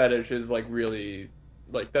librarian fetish is like really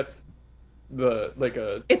like that's the like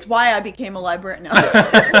a It's why I became a librarian. No.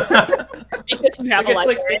 because you have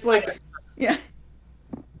like, a it's like Yeah.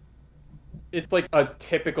 it's like a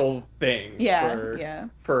typical thing Yeah. for Yeah.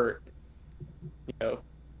 for you know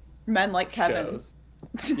Men like Kevin. shows.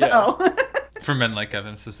 Yeah. Oh. For men like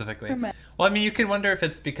Kevin specifically. For men. Well, I mean, you can wonder if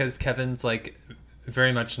it's because Kevin's like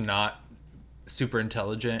very much not super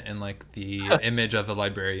intelligent, and like the image of a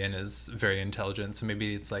librarian is very intelligent. So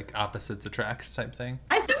maybe it's like opposites attract type thing.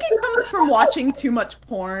 I think it comes from watching too much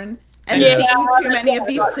porn and Yeah. seeing too many of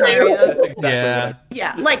these That's scenarios. exactly Yeah. right.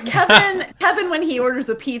 Yeah, like Kevin when he orders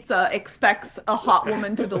a pizza expects a hot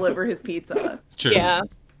woman to deliver his pizza. True. Yeah.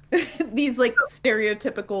 These like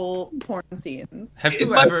stereotypical porn scenes. Have you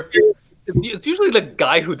But- ever? It's usually the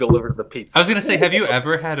guy who delivers the pizza. I was gonna say, have you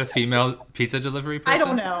ever had a female pizza delivery person? I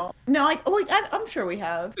don't know. No, I'm sure we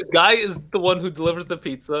have. The guy is the one who delivers the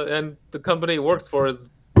pizza, and the company he works for is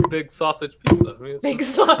Big Sausage Pizza. I mean, it's Big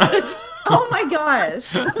just- sausage. Oh my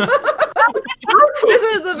gosh. This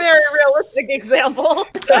is a very realistic example.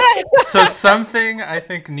 So something I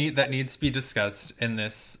think that needs to be discussed in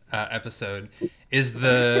this episode is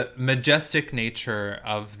the majestic nature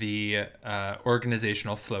of the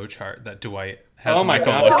organizational flowchart that Dwight has. Oh my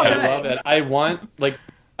Michael god, look okay. at. I love it.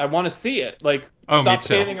 I want to see it. Like Oh, me stop too.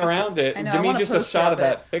 standing around it. I know, I Give me want a just a poster shot of of it.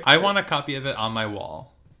 that picture. I want a copy of it on my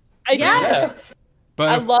wall. I do. Yes. But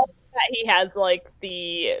I love that he has like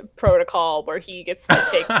the protocol where he gets to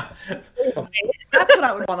take. That's what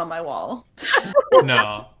I would want on my wall.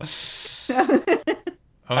 no.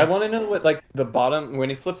 Oh, I want to know what like the bottom when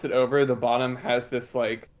he flips it over, the bottom has this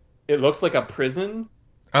like it looks like a prison.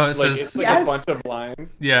 Oh, it Like says. it's like Yes. a bunch of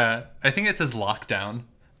lines. Yeah, I think it says lockdown.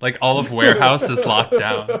 Like all of warehouse is locked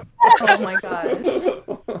down. Oh my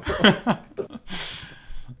gosh.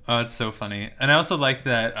 Oh, it's so funny. And I also like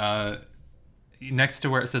that next to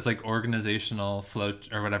where it says like organizational flow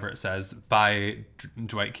or whatever it says by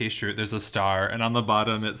Dwight K. Schrute, there's a star, and on the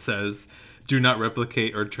bottom it says, "Do not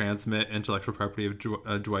replicate or transmit intellectual property of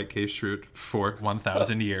Dwight K. Schrute for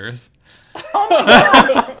 1,000 years." Oh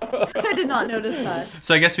my gosh. I did not notice that.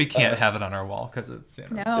 So I guess we can't have it on our wall because it's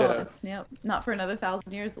No, Yeah. it's not for another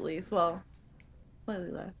 1,000 years at least. Well, slightly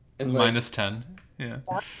less. And like, minus 10. Yeah.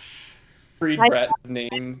 Creed Bratton's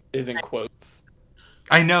name is in quotes.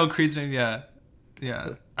 I know Creed's name. Yeah, yeah.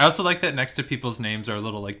 I also like that next to people's names are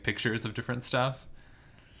little like pictures of different stuff.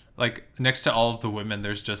 Like next to all of the women,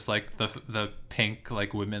 there's just like the pink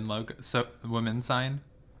like women logo, so women sign.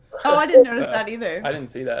 Oh, I didn't notice that either. I didn't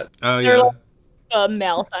see that. Oh They're yeah. like a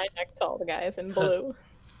male sign next to all the guys in blue.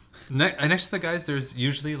 Next to the guys, there's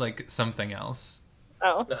usually like something else.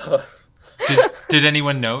 Oh. Did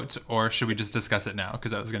anyone note, or should we just discuss it now?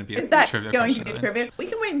 Because that was going to be a Is that trivia going question. to be I think. trivia? We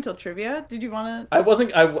can wait until trivia. Did you want to? I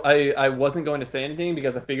wasn't going to say anything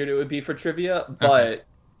because I figured it would be for trivia, but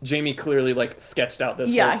Jamie clearly like sketched out this.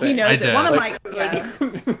 Yeah, whole he thing. knows I it. did. One of Like-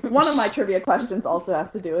 my one of my trivia questions also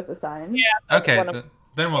has to do with the sign. Yeah. Okay, One of-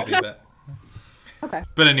 then we'll leave it. Okay.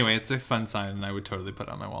 But anyway, it's a fun sign, and I would totally put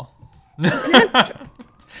it on my wall.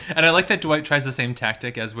 And I like that Dwight tries the same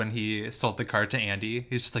tactic as when he sold the car to Andy.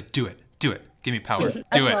 He's just like, do it, give me power,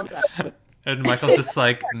 do I it. love that. And Michael's just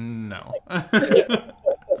like, no.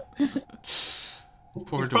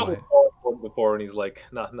 Poor He's probably Dwight. fallen before, and he's like,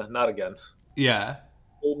 not again. Yeah.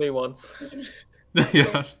 Fool me once.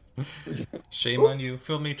 Yeah. Shame on you.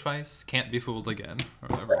 Fool me twice. Can't be fooled again. Or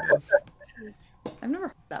whatever it is. I've never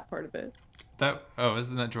heard that part of it.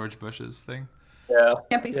 Isn't that George Bush's thing? Yeah.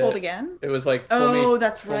 Can't be Yeah. fooled again. It was like Oh,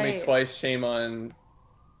 that's fool me right. twice, shame on.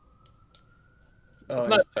 Oh, It's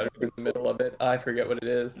not- I was in the middle of it. I forget what it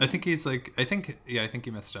is. I think he's like, I think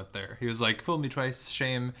he messed up there. He was like, fool me twice,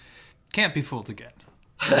 shame, can't be fooled again.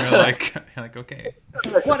 And you're like, okay.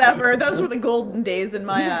 Whatever. Those were the golden days in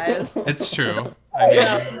my eyes. It's true. I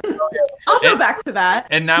mean, I'll go back to that.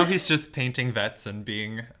 and now he's just painting vets and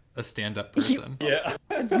being a stand-up person. Yeah.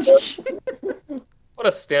 What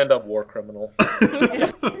a stand-up war criminal.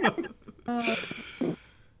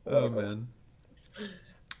 Oh man.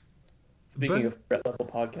 Speaking But- of threat level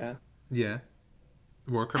podcast. Yeah.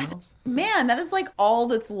 War criminals? Man, that is like all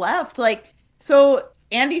that's left. Like, so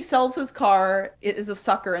Andy sells his car, is a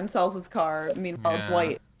sucker and sells his car. Meanwhile, Yeah.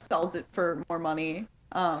 Dwight sells it for more money.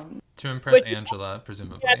 To impress Which- Angela,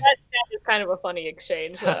 presumably. Yeah, that is kind of a funny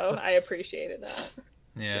exchange, though. I appreciated that.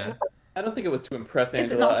 Yeah. I don't think it was to impress Is it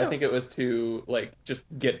Angela. not to- I think it was to like just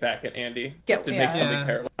get back at Andy, Get- just to yeah. make something Yeah.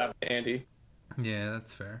 terrible happen to Andy. Yeah,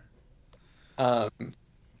 that's fair. Um,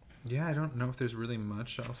 Yeah, I don't know if there's really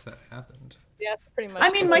much else that happened. Yeah, that's pretty much. I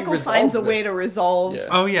mean, it. Michael resolves finds a it. way to resolve Yeah.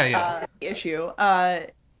 Oh yeah. the issue.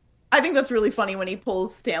 I think that's really funny when he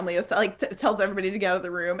pulls Stanley aside, like tells everybody to get out of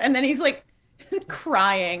the room, and then he's like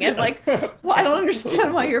crying and like, well, I don't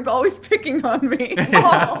understand why you're always picking on me.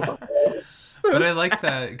 Oh. But I like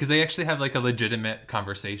that because they actually have like a legitimate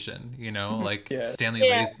conversation, you know, like Yeah. Stanley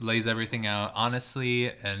Yeah. lays everything out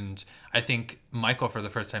honestly, and I think Michael for the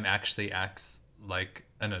first time actually acts like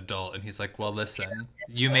an adult, and he's like, well, listen,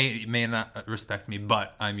 you may not respect me,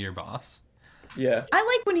 but I'm your boss. yeah.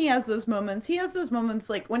 I like when he has those moments. He has those moments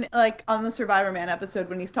like when, like on the Survivor Man episode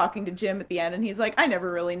when he's talking to Jim at the end, and he's like, I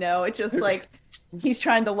never really know. It's just like he's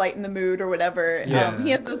trying to lighten the mood or whatever. Yeah.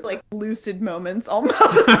 He has those like lucid moments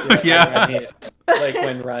almost. Yeah. Like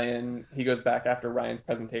when Ryan, he goes back after Ryan's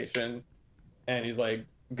presentation, and he's like,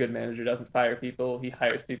 good manager doesn't fire people, he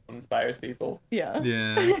hires people and inspires people. Yeah.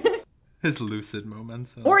 Yeah. His lucid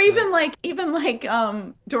moments. I Or love that. even like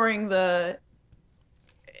during the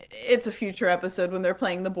It's a Future episode when they're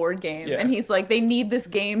playing the board game, Yeah. and he's like, they need this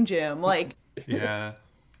game, Jim. Like, Yeah.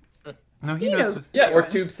 No, he He knows. knows. Yeah, or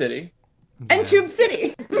Tube City. and Yeah. Tube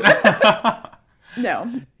City.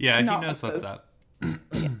 No. Yeah, he Not knows what's those. up.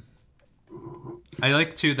 I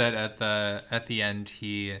like too that at the end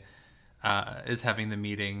he is having the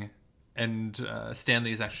meeting, and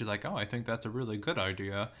Stanley is actually like, "Oh, I think that's a really good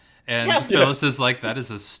idea," and Yeah. Phyllis is like, "That is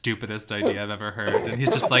the stupidest idea I've ever heard," and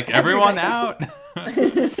he's just like, "Everyone out!"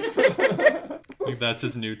 Like, that's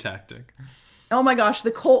his new tactic. Oh my gosh,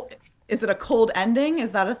 the cold. Is it a cold ending?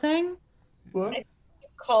 Is that a thing?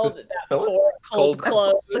 Called that Cold- before. Cold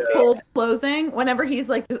close. The cold closing. Whenever he's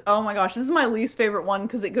like, oh my gosh, this is my least favorite one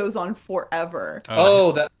because it goes on forever.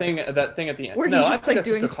 Oh, that thing at the end. Where he's no, just, I think like, that's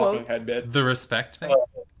doing just a talking quotes. head bit. the respect thing.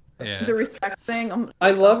 Yeah. The respect thing.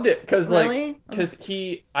 I loved it because Really? because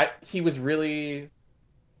he was really.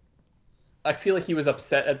 I feel like he was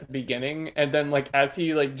upset at the beginning, and then like as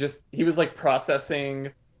he was like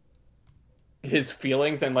processing his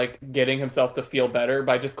feelings and like getting himself to feel better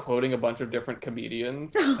by just quoting a bunch of different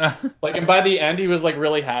comedians. Like, and by the end, he was like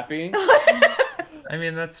really happy. I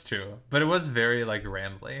mean, that's true, but it was very like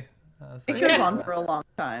rambly. I was It like, goes on for a long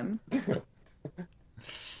time.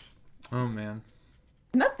 oh man.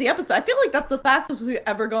 And that's the episode. I feel like that's the fastest we've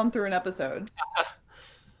ever gone through an episode.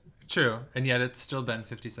 True, and yet it's still been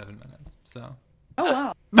 57 minutes. So. Oh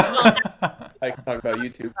wow. I can talk about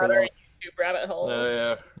YouTube for Other long. YouTube rabbit holes.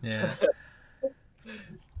 Oh yeah. Yeah.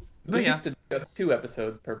 We But yeah. used to do 2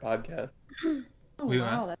 episodes per podcast. Oh We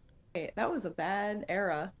wow. That's great. That was a bad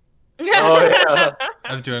era. Oh yeah.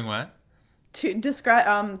 Of doing what? To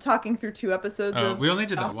describe talking through 2 episodes Oh, of. we only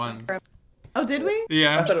did that um, once. Oh, did we? I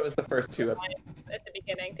Yeah, thought it was the first 2 episodes. At the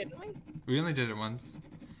beginning, didn't we? we only did it once.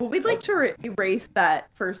 Well, we'd like to erase that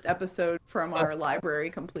first episode from our library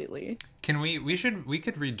completely. Can we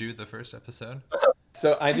could redo the first episode.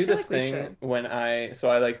 So I do feel this like we thing should. when I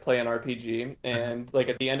like play an RPG, and like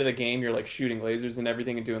at the end of the game you're like shooting lasers and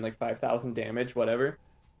everything and doing like 5,000 damage, whatever.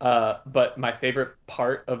 But my favorite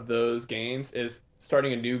part of those games is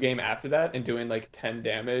starting a new game after that and doing like 10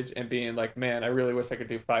 damage and being like, man, I really wish I could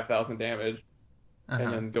do 5,000 damage, Uh-huh.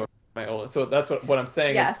 and then going my own. So that's what I'm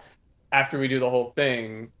saying. Is Yes. after we do the whole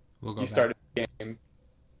thing, We'll go you back. start a game,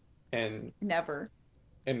 and Never.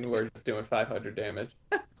 we're just doing 500 damage.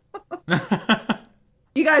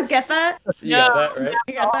 You guys get that? You got No. that right?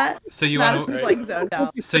 You get that? So you want Madison's to like zoned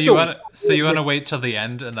out. so you want to wait till the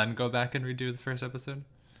end and then go back and redo the first episode?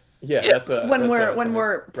 Yeah, Yeah. that's what. When that's what I we're was when saying.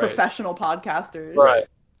 we're Right. professional podcasters. Right.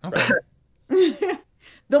 Okay.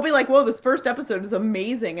 They'll be like, "Whoa, this first episode is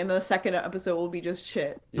amazing," and the second episode will be just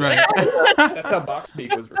shit. Right. That's how Box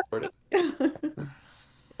Peak was recorded.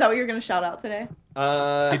 Is that what you're gonna shout out today?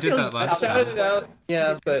 He did that I last shouted time. it out.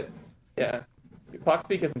 Yeah, but yeah, Box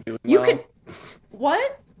Peak isn't doing You well. could.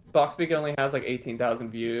 What? Box Peak only has like 18,000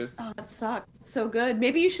 views. Oh, that sucks. So good.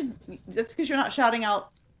 Maybe you should. Just because you're not shouting out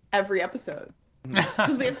every episode.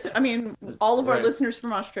 Because we have. I mean, all of our Right. listeners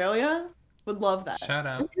from Australia would love that. Shout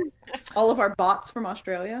out. All of our bots from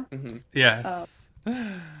Australia. Hmm. Yes.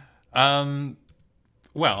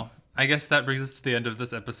 Well, I guess that brings us to the end of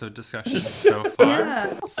this episode discussion so far.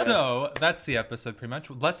 Yeah. So that's the episode pretty much.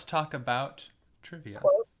 Let's talk about trivia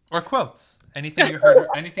or quotes. Anything you heard?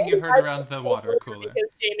 Anything you heard around the water cooler? Because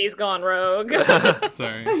Jamie's gone rogue.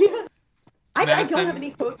 Sorry. I don't Madison- have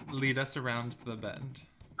any quotes. Lead us around the bend.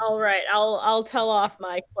 All right, I'll tell off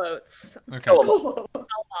my quotes. Okay. Tell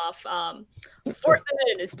off. Force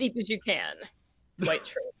it in as deep as you can. Quite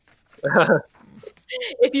true.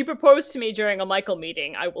 If you propose to me during a Michael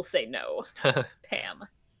meeting, I will say no. Pam.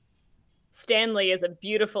 Stanley is a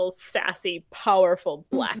beautiful, sassy, powerful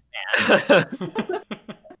black man.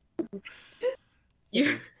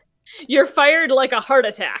 You're fired like a heart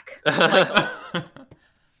attack, Michael.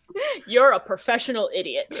 You're a professional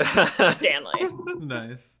idiot, Stanley.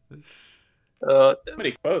 Nice. So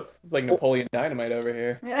many quotes. It's like Napoleon Dynamite over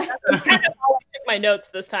here. Yeah. That's kind of how I took my notes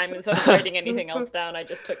this time. Instead of writing anything else down, I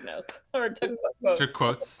just took notes. Or took quotes. To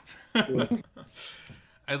quotes.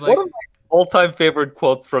 I like. One of my all-time favorite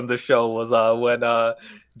quotes from the show was when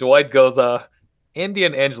Dwight goes, Andy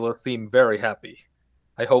and Angela seem very happy.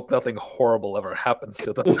 I hope nothing horrible ever happens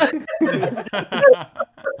to them.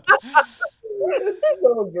 It's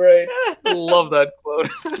so great. Love that quote.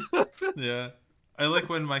 Yeah. I like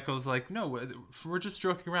when Michael's like, no, we're just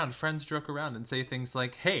joking around. Friends joke around and say things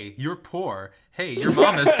like, hey, you're poor. Hey, your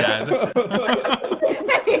mom is dead.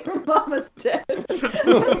 Hey, your mama's dead.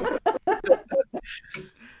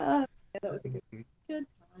 Yeah, that was a good time.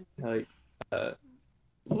 Like,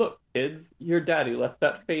 look, kids, your daddy left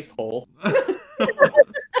that face hole.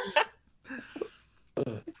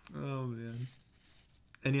 Oh, man.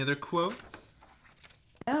 Any other quotes?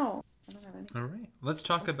 No, I don't have any. All right. Let's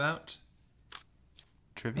talk about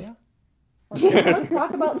trivia. Let's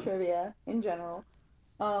talk about trivia in general.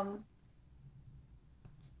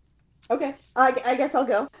 Okay, I guess I'll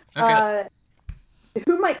go. Okay.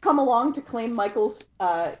 Who might come along to claim Michael's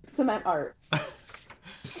cement art?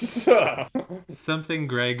 Something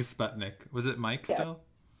Greg Sputnik. Was it Mike Yeah. still?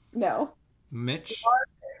 No. Mitch?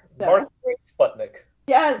 No. Mark Sputnik.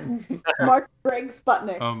 Yes, Mark Greg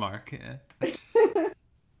Sputnik. Oh, Mark. Yeah.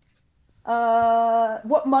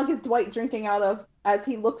 What mug is Dwight drinking out of as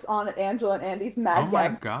he looks on at Angela and Andy's mad Oh my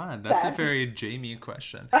gabs? God, that's a Bash. very Jamie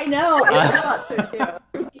question. I know. I thought so too.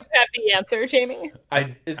 You have the answer, Jamie.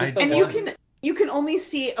 Is it I- the And one- you can only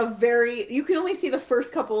see the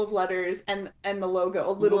first couple of letters and the logo,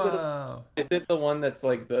 a little bit of Whoa. Is it the one that's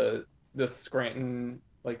like the Scranton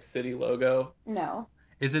like city logo? no.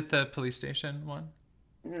 Is it the police station one?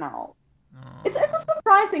 No. Oh. It's a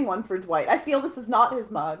surprising one for Dwight. I feel this is not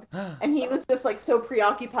his mug. And he was just like so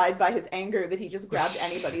preoccupied by his anger that he just grabbed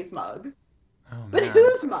anybody's mug. Oh, But man.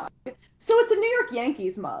 whose mug? So it's a New York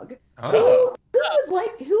Yankees mug. Oh.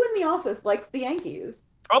 Who in the office likes the Yankees?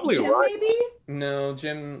 Probably Jim, right. maybe? No,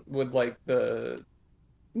 Jim would like the.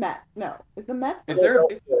 Met. No. Is the Mets? Is there a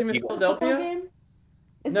baseball team in Eagles. Philadelphia? game?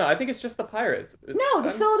 Is No, I think it's just the Pirates. No, the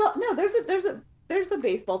I'm- Philadelphia. No, there's a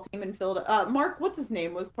baseball team in Philadelphia. Mark, what's his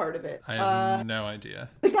name, was part of it. I have no idea.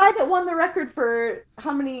 The guy that won the record for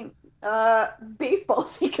how many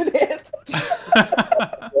baseballs he could hit.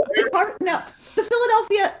 No, the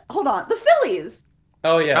Philadelphia. Hold on, the Phillies.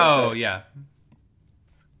 Oh yeah. Oh, yeah.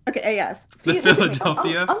 Okay, yes. The See,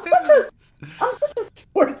 Philadelphia I'm Phillies. such a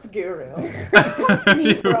sports guru. Me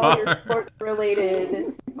You for all your are.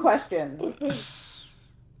 sports-related questions.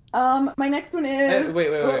 My next one is. Wait.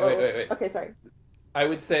 Okay, sorry. I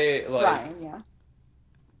would say like Ryan, yeah.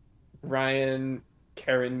 Ryan,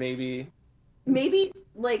 Karen, maybe, Maybe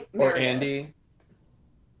like or Meredith. Andy,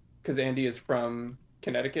 because Andy is from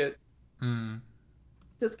Connecticut. Hmm.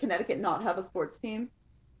 Does Connecticut not have a sports team?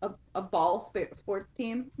 A sports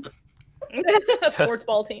team? A sports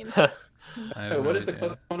ball team. I have What no is the idea.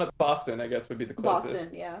 closest one? Boston, I guess, would be the closest. Boston,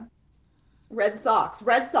 yeah. Red Sox,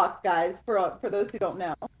 guys. For those who don't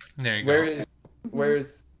know, There you go.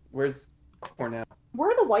 Where's Cornell? where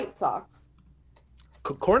are the White Sox?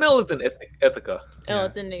 Cornell is in Ithaca. Oh,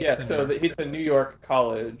 it's in New Yeah, York. so he's a New York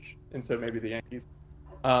college, and so maybe the Yankees.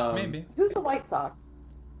 Maybe. Who's the White Sox?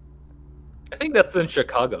 I think that's in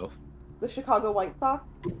Chicago. The Chicago White Sox?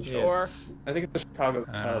 Sure. I think it's the Chicago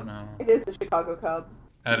I Cubs. don't know. It is the Chicago Cubs.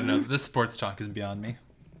 I don't know. This sports talk is beyond me.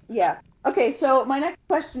 Yeah. Okay, so my next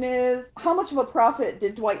question is, how much of a profit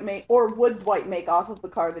did Dwight make, or would Dwight make off of the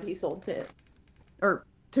car that he sold to, or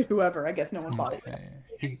to whoever? I guess no one bought it. Okay.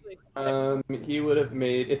 He- He would have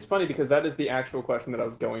made. It's funny because that is the actual question that I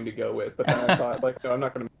was going to go with, but then I thought, like, no, I'm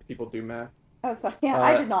not going to make people do math. Oh, sorry. Yeah,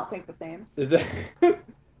 I did not think the same. Is it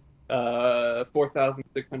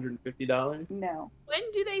 $4,650? No. When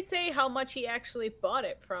do they say how much he actually bought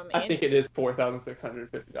it from? I think it is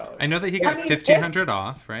 $4,650. I know that he got I mean, 1,500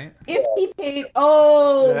 off, right? If he paid,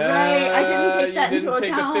 right, I didn't take that you into didn't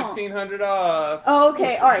take account. the $1,500 off.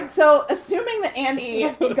 Okay, all right. So assuming that Andy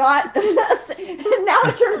got, now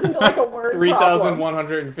it turns into like a word problem.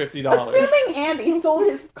 $3,150. Assuming Andy sold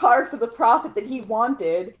his car for the profit that he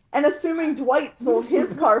wanted, and assuming Dwight sold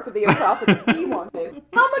his car for the profit that he wanted,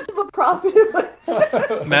 how much of a profit would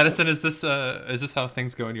Madison, is this how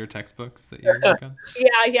things go in your textbooks that you work on?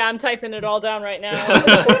 Yeah, I'm typing it all down right now.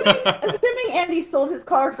 Assuming Andy sold his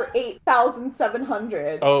car for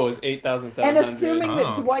 $8,700. Oh, it was And 8,700. assuming that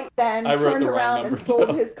Oh. Dwight then I wrote turned the wrong around and number, sold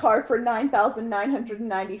so. his car for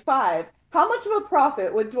 $9,995, how much of a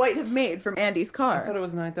profit would Dwight have made from Andy's I car? thought it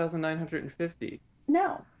was 9,950.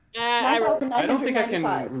 No. I wrote, I don't think I can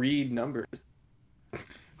 $9,995. read numbers.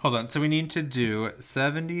 Hold on. So we need to do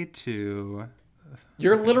 72.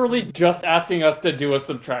 You're literally just asking us to do a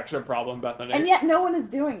subtraction problem, Bethany. And yet no one is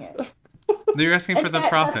doing it. You're asking for And the that-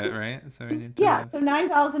 profit, right? So we need to. Yeah, so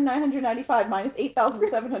 9,995 minus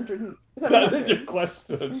 8,700. That is your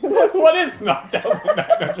question. What is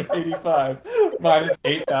 9,985 minus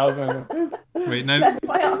 8,000? Wait,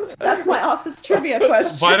 That's my office trivia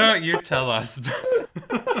question. why don't you tell us?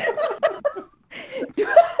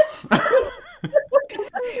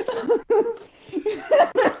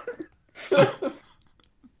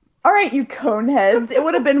 All right, you coneheads. It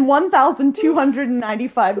would have been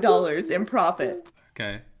 $1,295 in profit.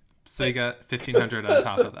 Okay, so you got 1,500 on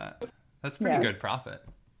top of that. That's pretty Yeah. good profit.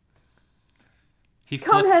 He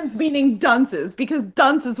flipped. Coneheads meaning dunces, because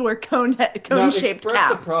dunces wear Now cone-shaped express the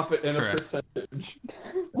caps. profit in Correct. a percentage.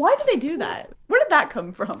 Why do they do that? Where did that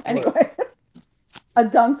come from? Anyway, a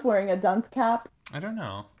dunce wearing a dunce cap, I don't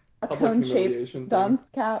know. a Public cone-shaped humiliation thing. dunce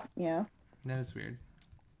cap. Yeah. That is weird.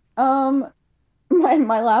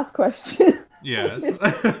 My last question Yes.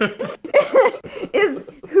 is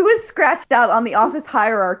who is scratched out on the office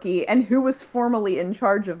hierarchy and who was formerly in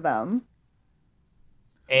charge of them?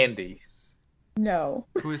 Andy. No.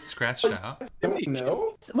 Who is scratched out? Don't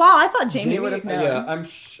know? Wow, I thought Jamie would have known. Yeah, I'm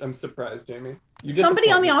surprised, Jamie. You Somebody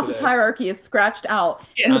on the disappointed office today. hierarchy is scratched out,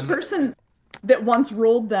 and the Yeah. person that once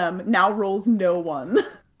rolled them now rolls no one.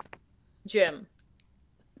 Jim.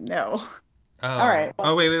 No. Oh. All right.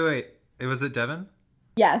 Oh wait. Was it Devin?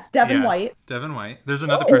 Yes, Devin Yeah. White. Devin White. There's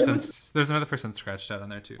another Oh. person. There's another person scratched out on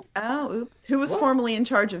there too. Oh, oops. Who was What? formerly in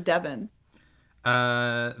charge of Devin?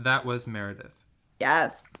 That was Meredith.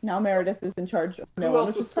 Yes. Now Meredith is in charge of no Who one, else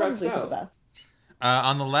which was is probably scratched for the out? best.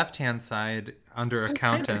 On the left-hand side, under Karen?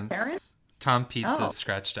 accountants, Tom Peets Oh. is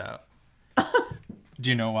scratched out. Do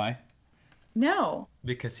you know why? No.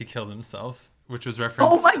 Because he killed himself, which was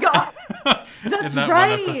referenced. Oh my God. in That's that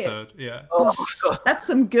right. one episode. Yeah. Oh, That's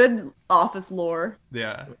some good office lore.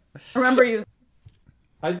 Yeah. Remember, he was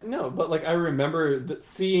I know, but like I remember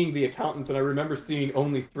seeing the accountants, and I remember seeing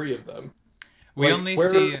only 3 of them. We Like, only where,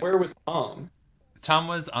 see Where was Tom? Tom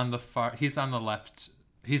was on the far. He's on the left.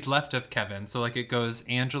 He's left of Kevin. So like it goes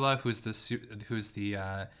Angela, who's the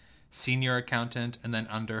senior accountant, and then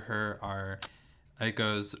under her are. It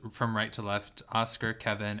goes from right to left. Oscar,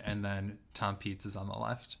 Kevin, and then Tom Peets is on the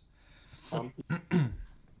left.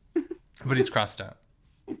 But he's crossed out.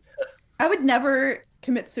 I would never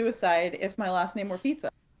commit suicide if my last name were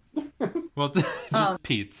Pizza. Well, just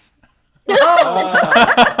Peets. Oh,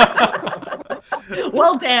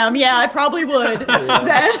 well, damn. Yeah, I probably would.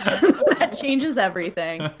 That changes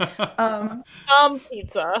everything.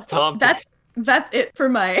 Pizza. Tom. That's it for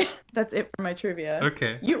my trivia.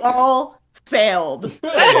 Okay. You all failed.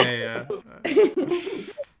 Yeah.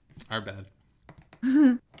 Our bad.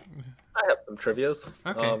 I have some trivias.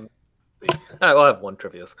 Okay. I'll have one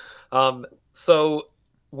trivias. So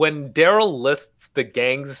when Daryl lists the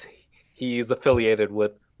gangs he's affiliated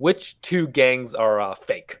with, which 2 gangs are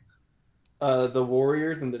fake? The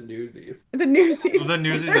Warriors and the Newsies. The Newsies. The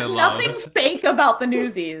Newsies I There's nothing loved. fake about the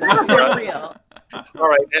Newsies. They're real. All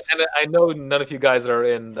right, and I know none of you guys are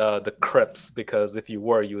in the Crips, because if you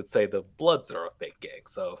were, you would say the Bloods are a fake gang.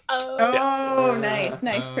 So Oh,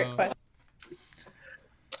 nice. Quick Oh. question.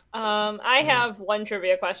 I have one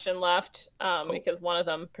trivia question left, because one of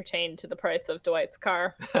them pertained to the price of Dwight's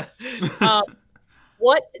car.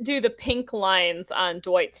 What do the pink lines on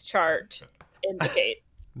Dwight's chart indicate?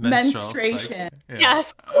 Menstruation. cycle. Yeah.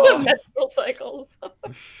 Yes, Oh. the menstrual cycles.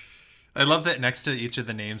 I love that next to each of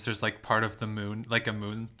the names, there's like part of the moon, like a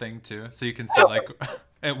moon thing too, so you can see like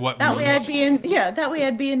at what That moon. way I'd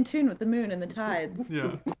be in tune with the moon and the tides.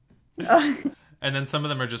 Yeah. And then some of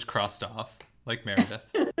them are just crossed off, like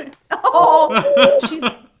Meredith. Oh, she's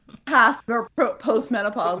past or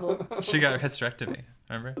postmenopausal. She got a hysterectomy.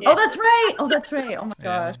 Remember? Yeah. Oh, that's right. Oh my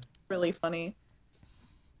Yeah. gosh, really funny.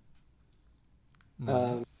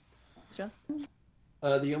 Nice. Justin.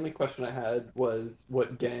 The only question I had was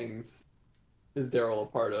what gangs is Daryl a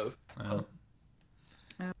part of? Oh.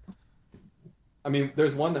 I mean,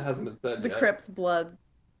 there's one that hasn't been said The yet. Crips, Blood,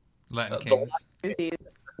 Latin The Kings. Newsies,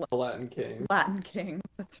 The Latin King. Latin King.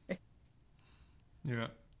 That's right. Yeah.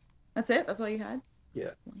 That's it. That's all you had.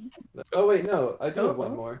 Oh wait, no, I do have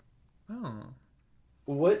one Oh. more. Oh.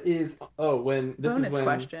 What is when this Bonus is when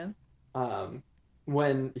question.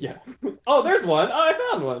 when yeah. Oh, there's one. Oh, I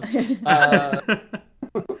found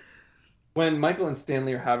one. When Michael and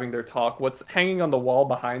Stanley are having their talk, what's hanging on the wall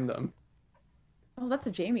behind them? Oh, that's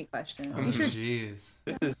a Jamie question. Oh, You should. jeez.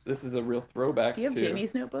 This is a real throwback. Do you have to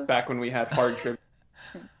Jamie's notebook? back when we had hard trivia?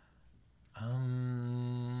 I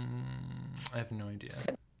have no idea.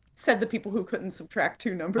 Said the people who couldn't subtract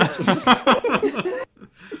two numbers.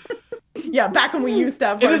 Yeah, back when we used to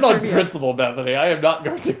have. It is on trivia. principle, Bethany. I am not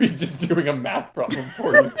going to be just doing a math problem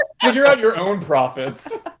for you. Figure out your own profits.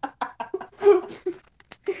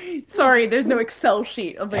 Sorry, there's no Excel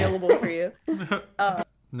sheet available for you.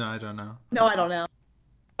 No, I don't know. No, I don't know.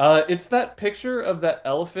 It's that picture of that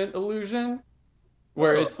elephant illusion,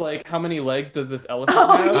 where it's like, how many legs does this elephant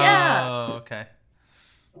Oh, have? yeah. Oh, okay.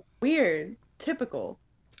 Weird. Typical.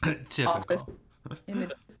 Typical.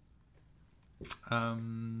 Images.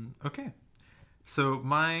 Okay. So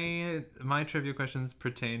my trivia questions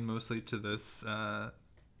pertain mostly to this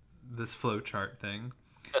this flowchart thing.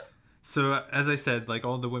 So as I said, like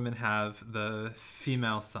all the women have the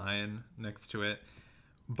female sign next to it,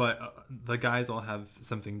 but the guys all have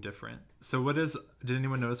something different. So did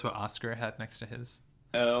anyone notice what Oscar had next to his?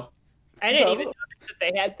 Oh. I didn't No. even notice that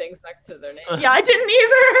they had things next to their name. Yeah, I didn't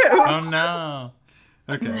either. Oh no.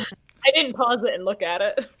 Okay. I didn't pause it and look at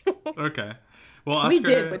it. Okay. Well, We Oscar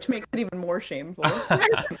did, which makes it even more shameful.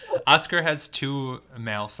 Oscar has two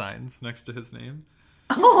male signs next to his name.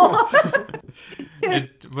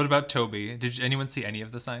 What about Toby? Did anyone see any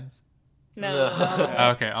of the signs? No.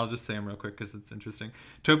 Okay, I'll just say them real quick because it's interesting.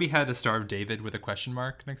 Toby had a Star of David with a question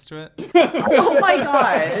mark next to it. Oh my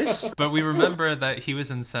gosh. But we remember that he was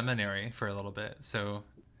in seminary for a little bit, so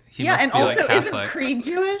he Yeah, must and be also like isn't Catholic. Creed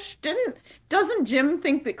Jewish? Doesn't Jim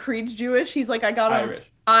think that Creed's Jewish? He's like, I got him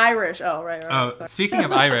Irish. Irish. Oh, right. Oh, Sorry. speaking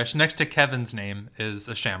of Irish, next to Kevin's name is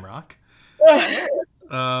a shamrock.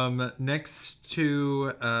 Next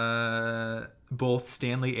to both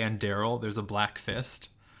Stanley and Daryl, there's a black fist.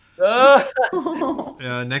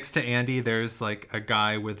 Next to Andy, there's like a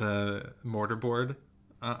guy with a mortarboard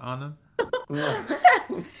on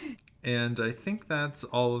him. And I think that's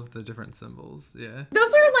all of the different symbols. Yeah.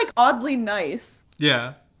 Those are like oddly nice.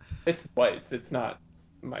 Yeah. It's White's. It's not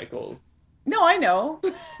Michael's. No, I know. You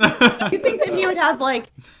think that he would have like,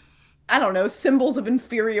 I don't know, symbols of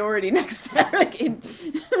inferiority next to like You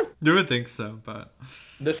would think so, but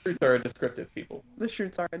The Shoots are a descriptive people. the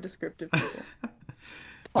shirts are a descriptive people.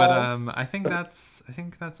 but Tall. I think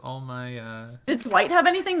that's all my Did Dwight have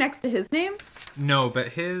anything next to his name? no,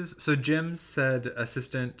 but so Jim said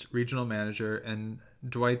assistant regional manager and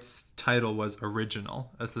Dwight's title was original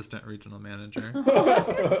assistant regional manager.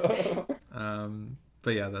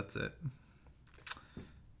 But yeah, that's it.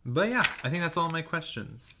 But yeah, I think that's all my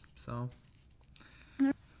questions. So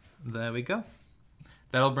there we go.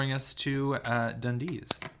 That'll bring us to Dundee's.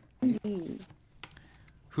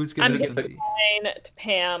 Who's I'm gonna giving Dundee? mine to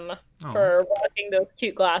Pam Oh. for rocking those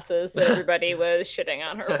cute glasses that everybody was shitting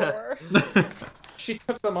on her for. She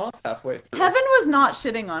took them off halfway through. Kevin was not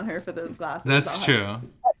shitting on her for those glasses. That's I'll have-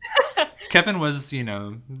 true. Kevin was,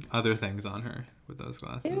 other things on her with those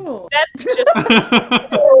glasses. Ew. That's just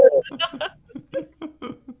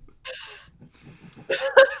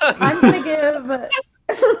I'm gonna give.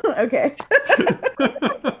 Okay.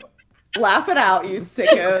 Laugh it out, you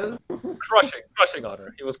sickos. crushing on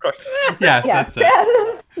her. He was crushing. Yes, Yes.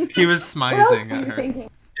 that's it. He was What else smizing were at you her. thinking?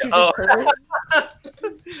 Oh.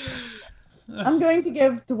 I'm going to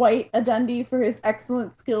give Dwight a Dundee for his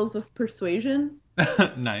excellent skills of persuasion.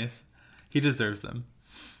 Nice. He deserves them.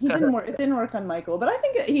 He didn't work. It didn't work on Michael, but I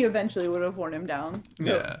think he eventually would have worn him down.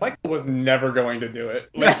 Yeah. Michael was never going to do it.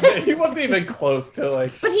 Like, he wasn't even close to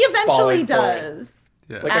like. But he eventually falling for it. does.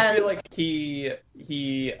 Yeah. Like I feel And- like he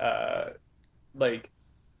like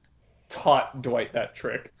taught Dwight that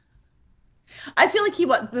trick. I feel like he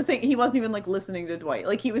wasn't even like listening to Dwight.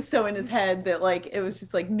 Like he was so in his head that like it was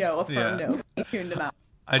just like no, a firm Yeah. no. He tuned him out.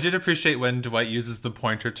 I did appreciate when Dwight uses the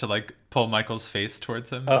pointer to like pull Michael's face towards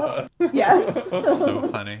him. Yes. So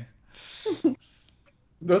funny.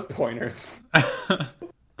 Those pointers.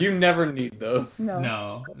 You never need those. No.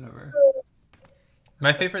 No, never.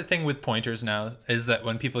 My favorite thing with pointers now is that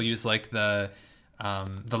when people use like the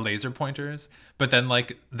laser pointers, but then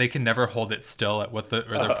like they can never hold it still at what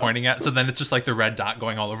they're pointing at. So then it's just like the red dot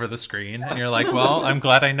going all over the screen, and you're like, well, I'm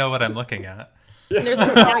glad I know what I'm looking at. there's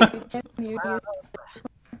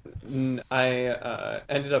I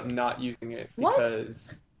ended up not using it What?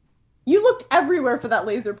 because You looked everywhere for that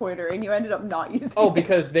laser pointer, and you ended up not using oh, it.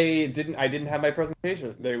 because I didn't have my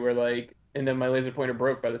presentation. They were like, and then my laser pointer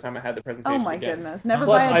broke by the time I had the presentation. Oh my again. goodness! Never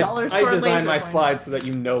Plus, buy a dollar store I designed laser my pointer. slides so that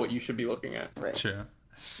you know what you should be looking at. Right. True.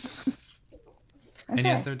 Any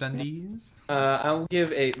Okay. other Dundies? I'll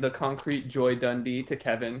give the concrete joy Dundee to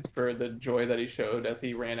Kevin for the joy that he showed as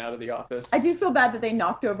he ran out of the office. I do feel bad that they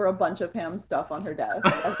knocked over a bunch of Pam's stuff on her desk.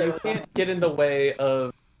 As they They were can't get in the way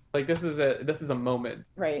of like this is a moment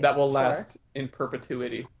right. that will sure. last in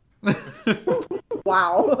perpetuity.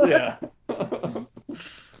 Wow. Yeah.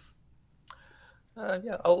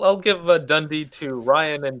 Yeah, I'll give Dundee to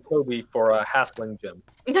Ryan and Toby for hassling Jim.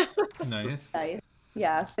 Nice. Nice.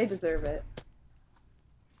 Yes, they deserve it.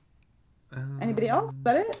 Anybody else? Is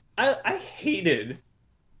that it? I hated.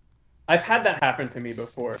 I've had that happen to me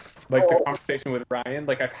before. Like the conversation with Ryan,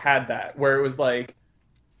 like I've had that where it was like,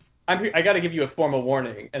 I got to give you a formal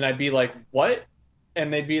warning, and I'd be like, what?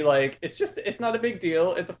 And they'd be like, it's not a big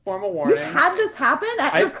deal. It's a formal warning. You've had this happen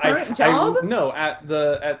at your current job? No, at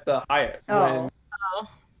the Hyatt. Oh.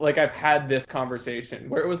 Like I've had this conversation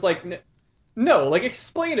where it was like, no, like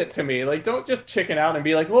explain it to me. Like don't just chicken out and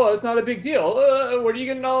be like, well, it's not a big deal. What are you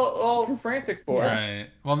getting all frantic for? Right.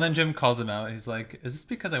 Well, then Jim calls him out. He's like, "Is this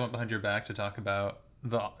because I went behind your back to talk about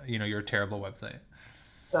your terrible website?"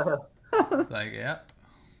 It's like,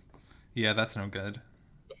 yeah, that's no good.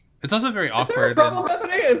 It's also very Is there a awkward. problem,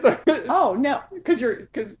 Bethany? Is there? Oh no.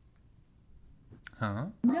 Because Huh?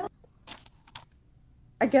 No.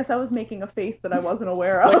 I guess I was making a face that I wasn't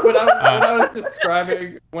aware of. like when I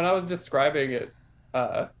was describing it,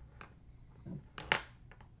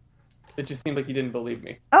 it just seemed like you didn't believe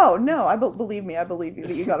me. Oh no, believe me, I believe you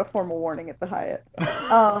that you got a formal warning at the Hyatt.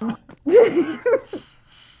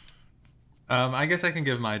 I guess I can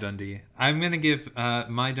give my Dundee. I'm gonna give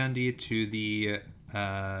my Dundee to the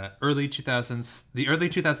early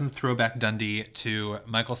 2000s throwback Dundee to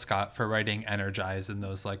Michael Scott for writing "Energize" in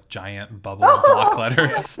those like giant bubble block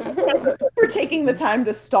letters. For taking the time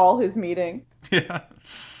to stall his meeting. Yeah.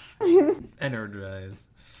 Energize.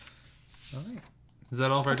 All right. Is that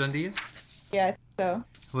all of our Dundies? Yeah, I think so.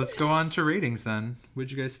 Let's go on to ratings then. What'd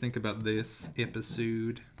you guys think about this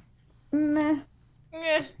episode? Meh.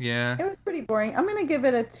 Eh. Yeah. It was pretty boring. I'm gonna give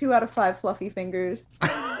it a 2 out of 5 fluffy fingers.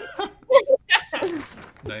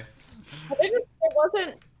 Nice. There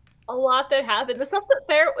wasn't a lot that happened. The stuff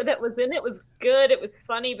that was in it was good. It was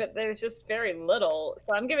funny, but there's just very little.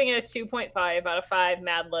 So I'm giving it a 2.5 out of 5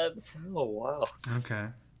 Mad Libs. Oh wow. Okay.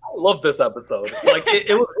 I love this episode. Like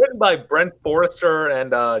it was written by Brent Forrester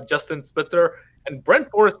and Justin Spitzer, and Brent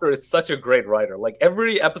Forrester is such a great writer. Like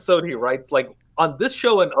every episode he writes, like on this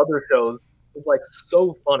show and other shows, is like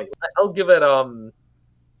so funny. I'll give it 5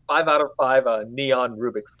 out of 5 neon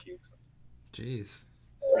Rubik's cubes. Jeez.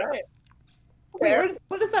 Right. Wait,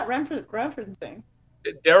 what is that referencing?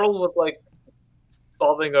 Daryl was like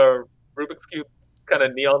solving a Rubik's cube, kind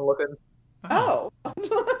of neon looking. Oh.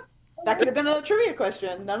 That could have been a trivia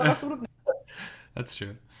question. None of us would have known. That's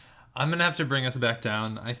true. I'm going to have to bring us back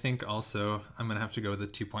down. I think also I'm going to have to go with a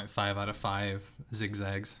 2.5 out of 5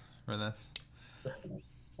 zigzags for this.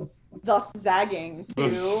 Thus zagging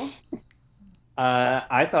to...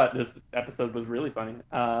 I thought this episode was really funny.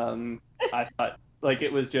 I thought like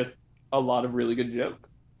it was just a lot of really good jokes,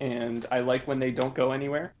 and I like when they don't go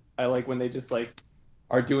anywhere. I like when they just like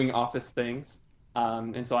are doing office things.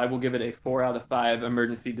 And so I will give it a 4 out of 5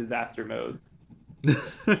 emergency disaster mode.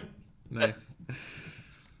 Nice.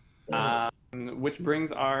 Which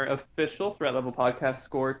brings our official Threat Level Podcast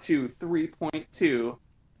score to 3.2.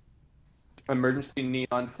 Emergency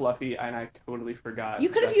neon fluffy, and I totally forgot. You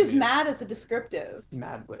could have that used is- mad as a descriptive.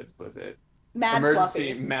 Mad Libs, was it? Mad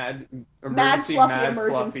emergency, fluffy. mad Fluffy fluffy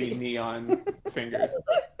emergency. neon fingers.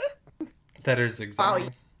 That is zigzag. Wow.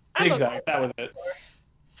 Exactly, that was it.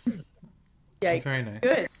 Yeah, Very nice.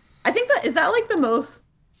 good. I think is that like the most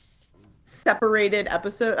separated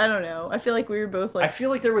episode? I don't know. I feel like we were both I like... feel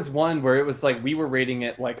like there was one where it was like we were rating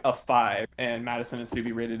it like a 5, and Madison and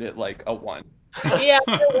Subi rated it like a 1. Yeah,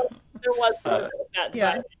 there was one that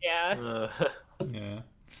Yeah. time. Yeah. Yeah. There's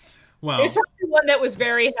Well, probably one that was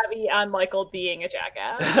very heavy on Michael being a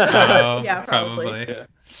jackass. Yeah, probably. Yeah.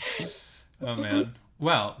 Oh, man.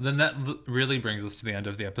 Well, then that really brings us to the end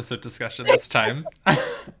of the episode discussion this time.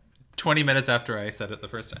 20 minutes after I said it the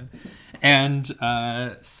first time. And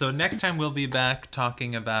so next time we'll be back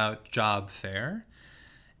talking about job fair.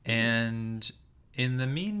 And in the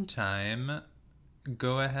meantime,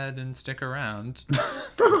 go ahead and stick around.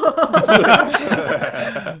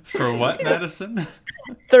 For what, Madison?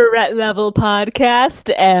 Threat Level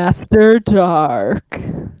Podcast After Dark.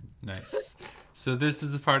 Nice. So this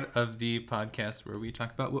is the part of the podcast where we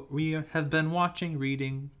talk about what we have been watching,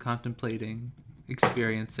 reading, contemplating,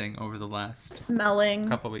 experiencing over the last Smelling.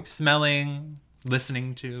 couple weeks? Smelling,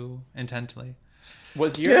 listening to intently.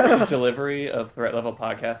 Was your delivery of Threat Level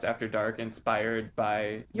Podcast After Dark inspired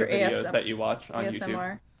by the Your videos ASM that you watch on YouTube?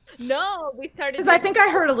 ASMR. No, we started. Because I think I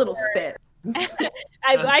heard a little spit.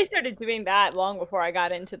 I started doing that long before I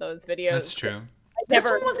got into those videos. That's true. This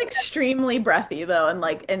one was extremely breathy though,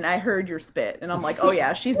 and I heard your spit, and I'm like, oh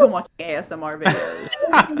yeah, she's been watching ASMR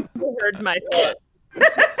videos. You heard my spit.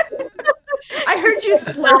 I heard you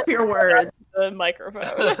slurp your words, The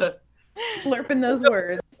microphone. slurping those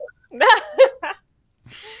words.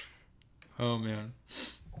 Oh man.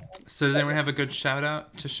 So does anyone have a good shout out?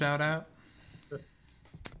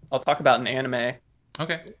 I'll talk about an anime.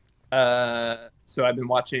 Okay. So I've been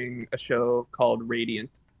watching a show called Radiant.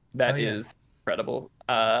 That is incredible.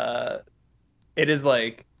 It is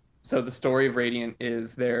like, so the story of Radiant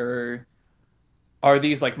is there are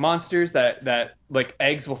these like monsters that like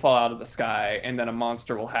eggs will fall out of the sky and then a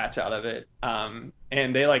monster will hatch out of it. And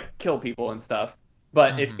they like kill people and stuff.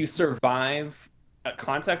 But if you survive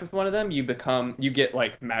contact with one of them, you get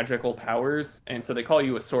like magical powers, and so they call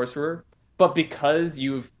you a sorcerer. But because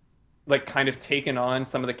you've like kind of taken on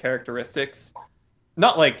some of the characteristics,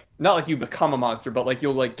 not like you become a monster, but like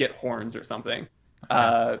you'll like get horns or something.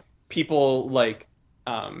 Okay. People like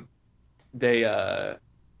they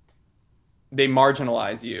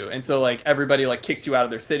marginalize you, and so like everybody like kicks you out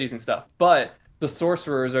of their cities and stuff. But the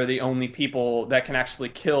sorcerers are the only people that can actually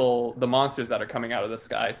kill the monsters that are coming out of the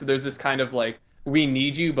sky. So there's this kind of like, we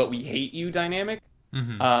need you but we hate you dynamic.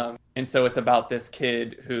 Mm-hmm. And so it's about this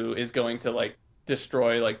kid who is going to like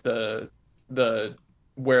destroy like the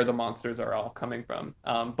where the monsters are all coming from.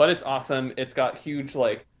 But it's awesome. It's got huge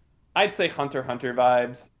like, I'd say Hunter x Hunter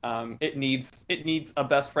vibes. It needs a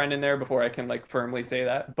best friend in there before I can like firmly say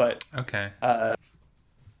that. But okay.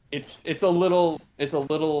 It's a little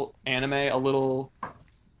anime,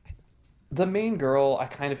 the main girl I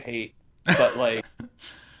kind of hate, but like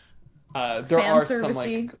there are some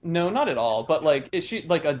like, no, not at all, but like, is she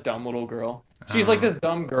like a dumb little girl? She's like this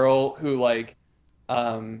dumb girl who like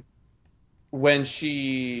when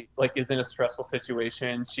she like is in a stressful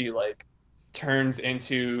situation, she like turns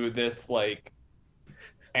into this like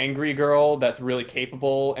angry girl that's really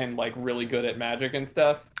capable and like really good at magic and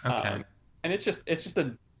stuff. Okay. And it's just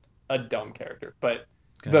a dumb character, but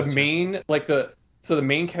Gotcha. the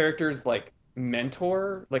main character's like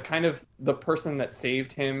mentor, like kind of the person that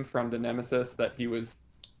saved him from the nemesis that he was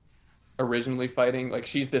originally fighting, like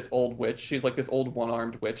she's this old witch. She's like this old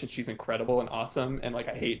one-armed witch, and she's incredible and awesome, and like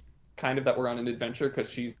I hate kind of that we're on an adventure because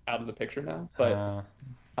she's out of the picture now, but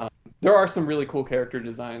there are some really cool character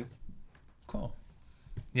designs. Cool.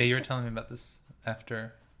 Yeah, you were telling me about this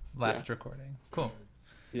after last recording. Cool.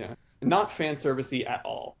 Yeah, not fan servicey at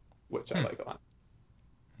all, which I like a lot.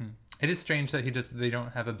 It is strange that they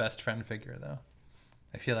don't have a best friend figure though.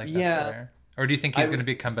 I feel like that's rare. Or do you think he's going to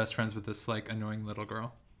become best friends with this like annoying little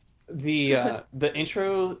girl? The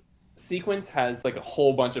intro sequence has like a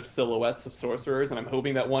whole bunch of silhouettes of sorcerers, and I'm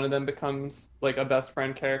hoping that one of them becomes like a best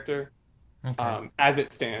friend character. Okay. As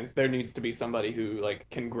it stands, there needs to be somebody who like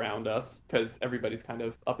can ground us because everybody's kind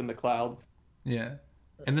of up in the clouds. Yeah,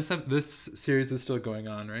 and this series is still going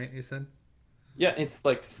on, right? You said. Yeah, it's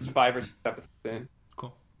like 5 or 6 episodes in.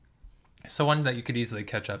 Cool. So one that you could easily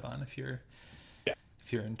catch up on if you're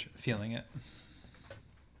feeling it.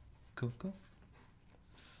 Cool.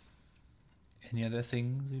 Any other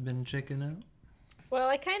things you've been checking out? Well,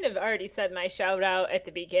 I kind of already said my shout out at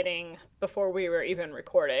the beginning before we were even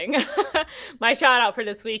recording. My shout out for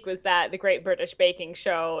this week was that the Great British Baking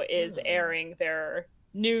Show is airing the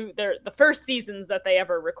first seasons that they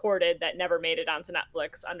ever recorded that never made it onto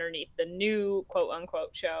Netflix underneath the new quote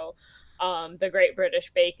unquote show, the Great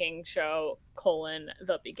British Baking Show :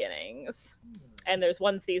 The Beginnings. And there's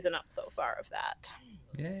 1 season up so far of that.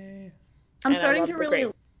 Yay. I'm starting to really...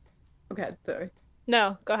 Okay, sorry.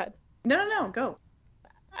 No, go ahead. No, go.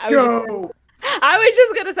 I was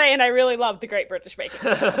just gonna say, and I really love the Great British Baking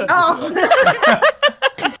Show. Oh.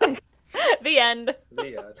 The end.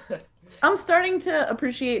 I'm starting to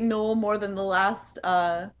appreciate Noel more than the last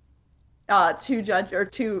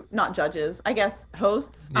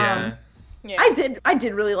hosts. Yeah. Yeah. I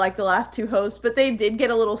did really like the last 2 hosts, but they did get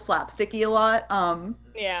a little slapsticky a lot.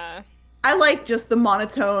 Yeah. I like just the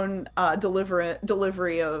monotone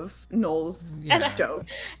delivery of Noel's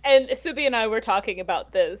jokes. And Subi and I were talking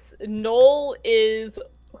about this. Noel is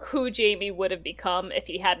who Jamie would have become if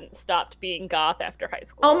he hadn't stopped being goth after high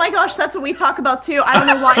school. Oh my gosh, that's what we talk about too. I don't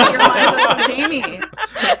know why he reminds us of Jamie.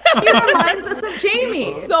 He reminds us of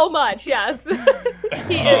Jamie. So much, yes.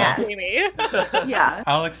 He is Jamie. Yeah.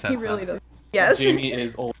 I'll accept He really that. does. Yes. Jamie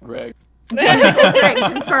is old Greg. Great,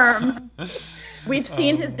 confirmed. We've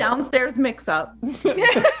seen his downstairs mix-up.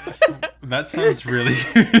 That sounds really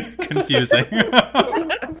confusing.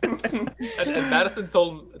 And Madison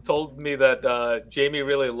told me that Jamie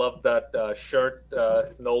really loved that shirt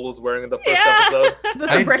Noel was wearing in the first episode.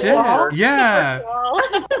 The brick wall. Yeah. Well,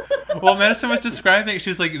 Well, Madison was describing it. She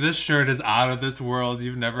was like, "This shirt is out of this world.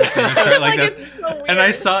 You've never seen a shirt like this." it's so And I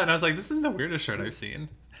weird. saw it, and I was like, "This is the weirdest shirt I've seen."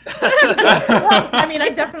 I mean,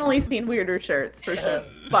 I've definitely seen weirder shirts for sure.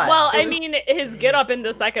 But Well, it I was- mean, his get up in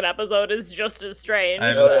the second episode is just as strange. I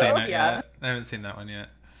haven't Yeah. seen it Yeah. yet. I haven't seen that one yet.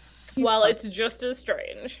 Well, it's just as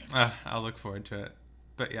strange. I'll look forward to it.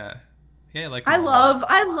 But yeah, like. I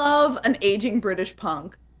love an aging British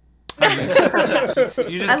punk. You just I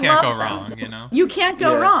can't go love them. wrong, you know. You can't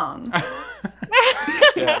go Yeah. wrong.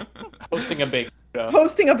 Yeah. Hosting a bake show.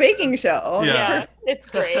 Hosting a baking show. Yeah. Yeah, it's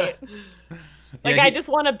great. Like, Yeah, I he- just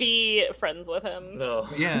want to be friends with him. No.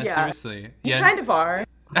 Yeah, Yeah. seriously. You Yeah, kind of are.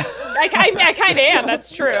 I kind of am. That's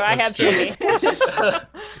true. I have That's true. Jamie.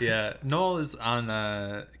 yeah. Noel is on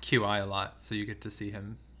QI a lot, so you get to see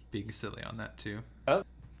him being silly on that too. Oh.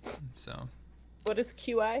 So What is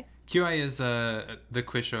QI? QI is the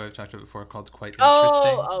quiz show I've talked about before called Quite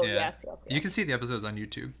Interesting. Oh, yeah. yes. You can see the episodes on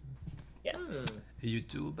YouTube. Yes.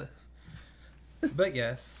 YouTube. But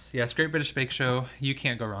yes, Great British Bake Show. You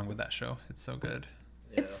can't go wrong with that show. It's so good.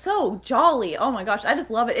 It's so jolly. Oh my gosh, I just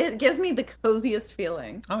love it. It gives me the coziest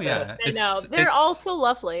feeling. Oh yeah, I know. They're all so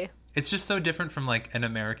lovely. It's just so different from like an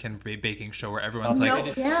American baking show where everyone's No,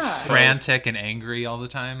 like yeah. frantic and angry all the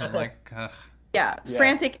time. I'm like, ugh. Yeah, Yeah.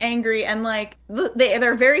 frantic, angry, and like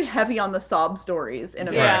they're very heavy on the sob stories in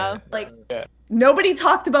America. Yeah. Like Yeah. nobody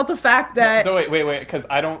talked about the fact that. So wait, because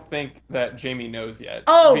I don't think that Jamie knows yet.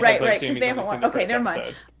 Oh, Because, right, like, right, 'cause Jamie's they haven't only seen watched- the okay, first never mind.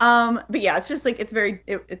 episode. But yeah, it's just like it's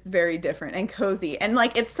very different and cozy, and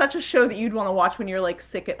like it's such a show that you'd want to watch when you're like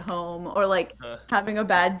sick at home or like having a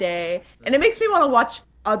bad day, and it makes me want to watch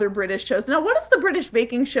other British shows. Now, what is the British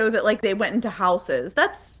baking show that like they went into houses?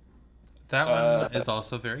 That's That one is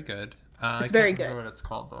also very good. I It's very can't remember good. what it's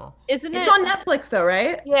called though. Isn't it's it? on Netflix though,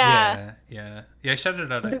 right? Yeah. Yeah. I shouted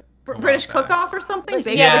it out. The a while British back. Cook-Off or something. Yeah,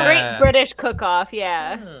 Baking- the Yeah. Great British Cook-Off.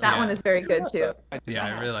 Yeah. That Yeah. one is very good too. Yeah,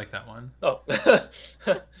 I really like that one. Oh.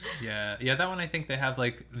 Yeah, that one I think they have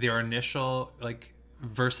like their initial like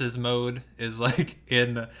versus mode is like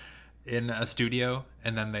in a studio,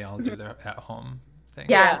 and then they all do their at home thing.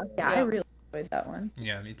 Yeah, Yeah. I really enjoyed that one.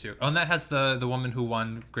 Yeah, me too. Oh, and that has the woman who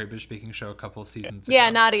won Great British Baking Show a couple seasons ago. Yeah,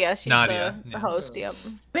 Nadia. She's Nadia, the yeah. host. Yep.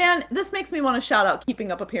 Man, this makes me want to shout out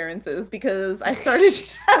Keeping Up Appearances because I started.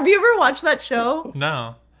 Have you ever watched that show?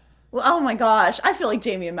 No. Well, oh my gosh, I feel like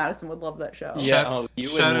Jamie and Madison would love that show. Yeah, oh, you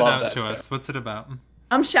would Shout it love out that to show. us. What's it about?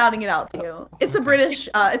 I'm shouting it out to you. It's a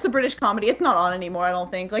British comedy. It's not on anymore, I don't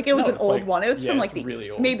think. Like it was No, an it's old like- one. It was yeah, from like it's the really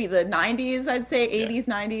old. maybe the 90s, I'd say 80s,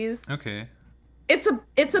 90s. Okay.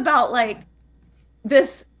 It's about like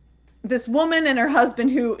this woman and her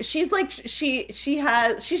husband who she's like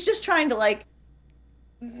she's just trying to like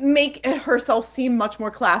make herself seem much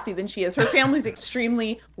more classy than she is. Her family's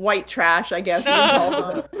extremely white trash, I guess. you would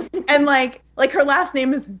call them. And like her last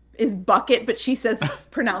name is Bucket, but she says it's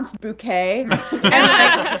pronounced bouquet. And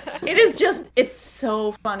like it's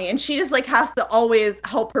so funny. And she just like has to always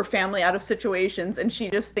help her family out of situations, and she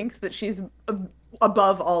just thinks that she's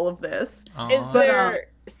above all of this. Is Aw. But, there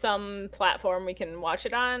some platform we can watch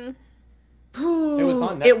it on? It was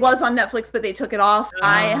on It Netflix. was on Netflix, but they took it off.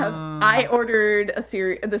 Oh. I ordered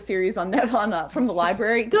the series on from the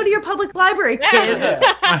library. Go to your public library, kids.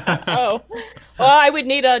 Oh, well, I would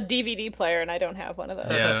need a DVD player, and I don't have one of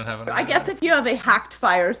those. Yeah, I don't have it. I guess if you have a hacked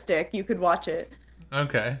Fire Stick, you could watch it.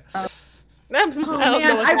 Okay. Oh I don't know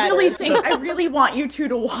man, what I that really is. I really want you two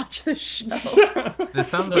to watch this show. This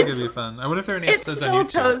sounds like it'd be It's- fun. I wonder if there are any It's episodes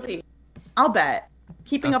so on YouTube. cozy. I'll bet.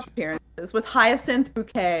 Keeping Up Appearances with Hyacinth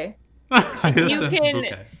Bouquet. Hyacinth can-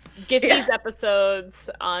 Bouquet. Get Yeah. these episodes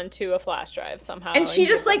onto a flash drive somehow. And she give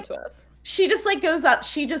just, them like, to us. She just like goes out.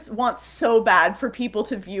 She just wants so bad for people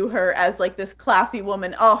to view her as like this classy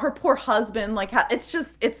woman. Oh, her poor husband. Like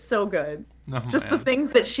it's so good. Oh, Just the man. things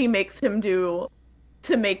that she makes him do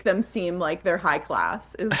to make them seem like they're high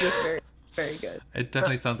class is just very, very good. It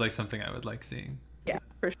definitely sounds like something I would like seeing. Yeah,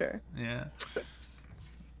 for sure. Yeah.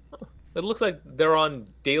 It looks like they're on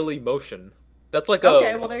Daily Motion. That's like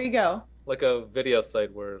Okay, well there you go. like a video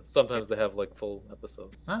site where sometimes they have like full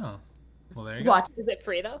episodes. Oh. Well, there you go. Watch. Is it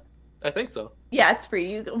free though? I think so. Yeah, it's free.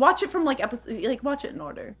 You watch it from like episode. Like watch it in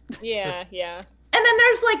order. Yeah, yeah. And then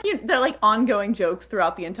there's like they're like ongoing jokes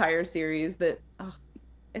throughout the entire series that. Oh,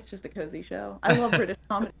 it's just a cozy show. I love British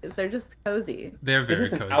comedies. They're just cozy. They're It very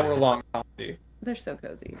is an cozy. hour-long comedy. They're so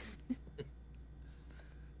cozy.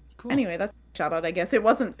 Cool. Anyway, that's a shout out. I guess it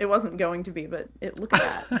wasn't going to be, but look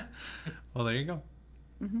at that. Well, there you go.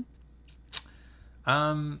 Mhm.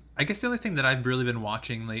 I guess the other thing that I've really been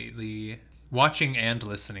watching lately, watching and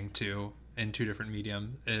listening to in two different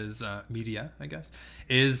media, I guess,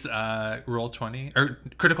 is Roll20 or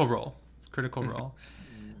Critical Role. Critical Role.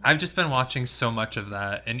 I've just been watching so much of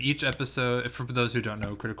that, and each episode, for those who don't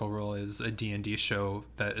know, Critical Role is a D&D show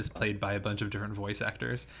that is played by a bunch of different voice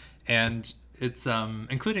actors, and it's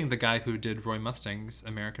including the guy who did Roy Mustang's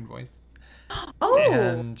American voice. Oh,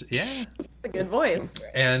 And yeah, a good voice.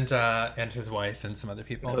 and his wife and some other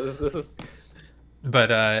people. This is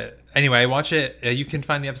But anyway, I watch it. You can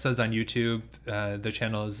find the episodes on YouTube. The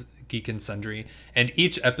channel is Geek and Sundry, and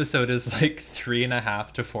each episode is like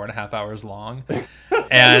 3.5 to 4.5 hours long,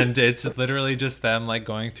 and it's literally just them like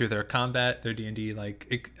going through their combat, their D&D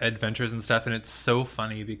like adventures and stuff, and it's so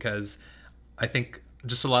funny because I think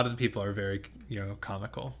just a lot of the people are very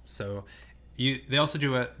comical. So they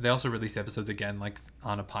also release the episodes again like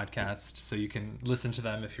on a podcast, so you can listen to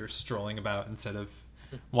them if you're strolling about instead of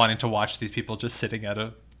wanting to watch these people just sitting at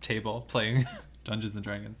a table playing Dungeons and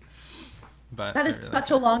Dragons. But That is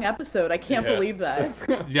such a long episode. I can't believe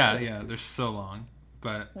that. yeah, they're so long.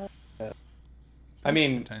 But I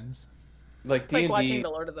mean, sometimes like It's like watching D&D, The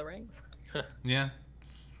Lord of the Rings. yeah.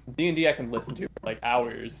 D&D I can listen to for like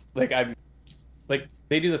hours. Like I'm like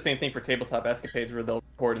they do the same thing for Tabletop Escapades where they'll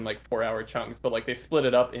record in like 4-hour chunks, but like they split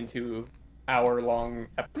it up into hour-long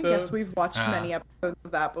I episodes. guess we've watched many episodes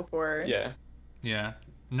of that before. Yeah.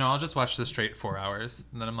 No, I'll just watch the straight 4 hours,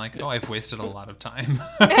 and then I'm like, oh, I've wasted a lot of time.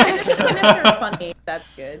 And if they're funny, that's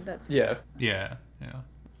good. That's Yeah. Yeah.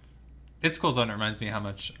 It's cool though, and it reminds me how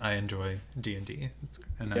much I enjoy D&D.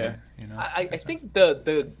 I think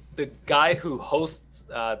the guy who hosts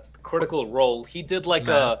Critical Role, he did like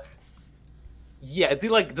Matt. is he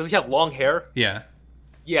like, does he have long hair? Yeah.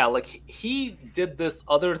 Yeah, like he did this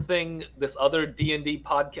other thing, this other D&D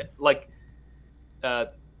podcast, like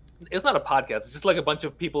it's not a podcast, it's just like a bunch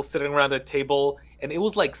of people sitting around a table, and it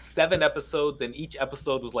was like 7 episodes, and each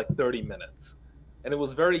episode was like 30 minutes. And it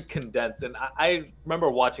was very condensed, and I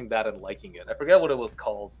remember watching that and liking it. I forget what it was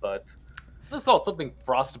called, but it was called something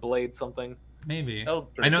Frostblade something. Maybe. That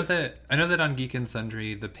was I know pretty that on Geek and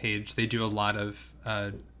Sundry, the page, they do a lot of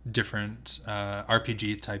different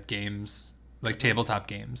RPG type games, like tabletop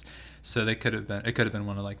games. So it could have been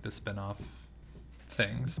one of like the spin-off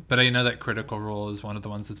things. But I know that Critical Role is one of the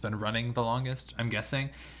ones that's been running the longest, I'm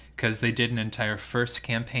guessing, because they did an entire first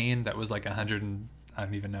campaign that was like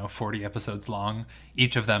 40 episodes long,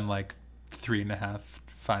 each of them like 3.5,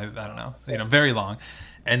 5, I don't know, very long.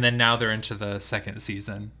 And then now they're into the second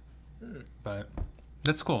season. But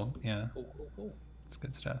that's cool. Yeah. Cool. It's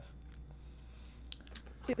good stuff.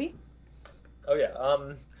 to be. Oh yeah.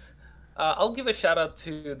 I'll give a shout out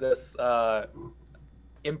to this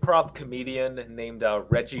improv comedian named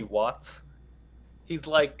Reggie Watts. He's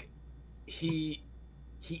like he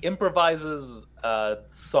improvises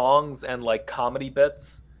songs and like comedy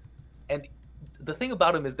bits, and the thing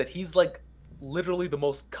about him is that he's like literally the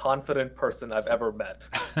most confident person I've ever met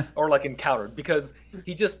or like encountered, because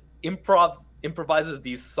he just improvises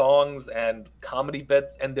these songs and comedy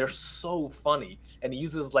bits, and they're so funny, and he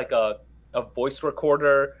uses like a voice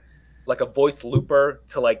recorder, like a voice looper,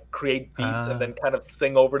 to like create beats and then kind of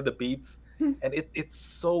sing over the beats, and it's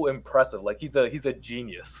so impressive. Like he's a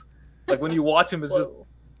genius. Like when you watch him, it's just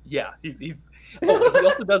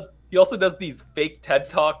he also does these fake TED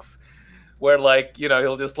Talks where like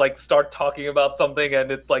he'll just like start talking about something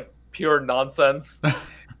and it's like pure nonsense.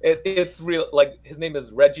 It's real. Like his name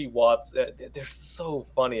is Reggie Watts. They're so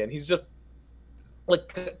funny, and he's just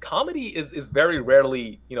like, comedy is very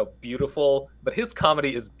rarely beautiful, but his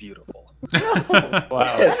comedy is beautiful.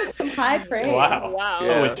 Wow. That's some high praise. Wow.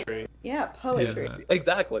 Poetry. Yeah, poetry. Yeah.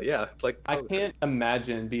 Exactly. Yeah. It's like I poetry. can't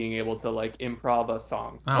imagine being able to like improv a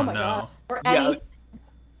song. Oh, my no. god. Or Yeah. any.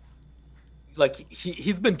 Like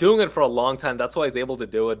he's been doing it for a long time. That's why he's able to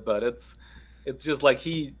do it. But it's just like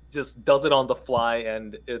he just does it on the fly,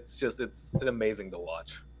 and it's amazing to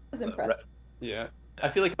watch. That's impressive. Yeah. I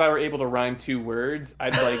feel like if I were able to rhyme 2 words,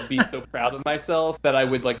 I'd like be so proud of myself that I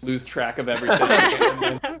would like lose track of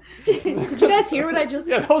everything. Did you guys hear what I just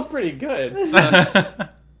Yeah, that was pretty good.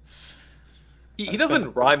 He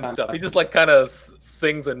doesn't rhyme stuff. He just like kind of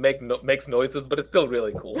sings and makes noises, but it's still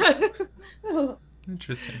really cool.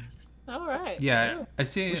 Interesting. All right. Yeah, I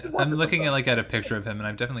see. should watch I'm it looking sometime. at a picture of him, and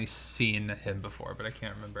I've definitely seen him before, but I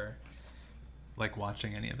can't remember like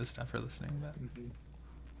watching any of his stuff or listening. But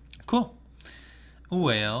cool.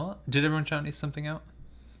 Well, did everyone shout something out?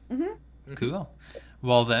 Mm-hmm. Cool.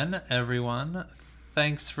 Well then, everyone,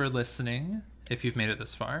 thanks for listening. if you've made it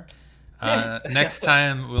this far. Next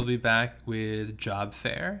time, we'll be back with Job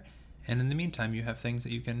Fair. And in the meantime, you have things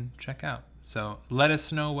that you can check out. So let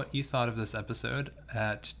us know what you thought of this episode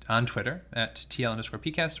on Twitter at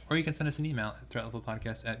TL_PCast, or you can send us an email at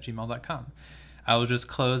threatlevelpodcast@gmail.com. I will just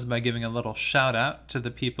close by giving a little shout out to the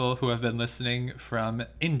people who have been listening from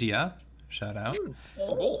India. Shout out.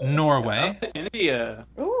 Norway. India.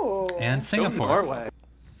 Ooh. And Go Singapore. Norway.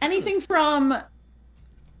 Anything from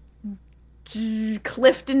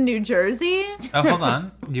Clifton, New Jersey? Oh, hold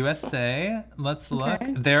on. USA. Let's look.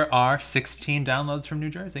 Okay. There are 16 downloads from New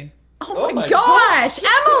Jersey. Oh my my gosh,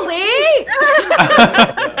 Emily!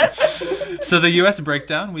 So the US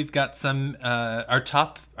breakdown, we've got some our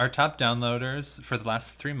top downloaders for the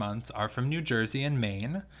last 3 months are from New Jersey and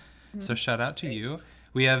Maine. So shout out to you.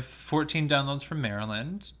 We have 14 downloads from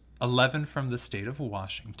Maryland, 11 from the state of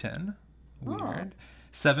Washington. Weird.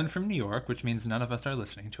 7 from New York, which means none of us are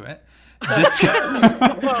listening to it.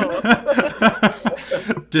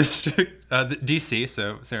 District DC,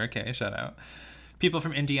 so Sarah K, shout out. People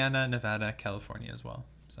from Indiana, Nevada, California as well.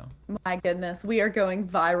 So My goodness, we are going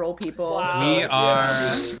viral, people. Wow. we are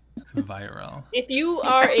yes. viral. If you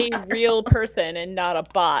are a real person and not a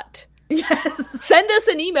bot, Yes. send us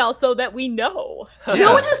an email so that we know.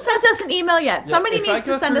 No one has sent us an email yet. Somebody if I needs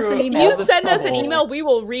to go send us through an all email. You this send us an trouble- email, we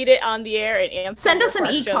will read it on the air and answer. Send your us an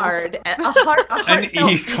questions. e-card. A An heartfelt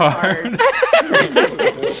e-card.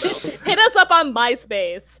 Hit us up on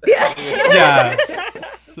MySpace.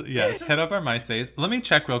 Yes. Hit up our MySpace. Let me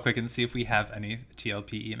check real quick and see if we have any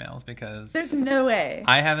TLP emails because There's no way.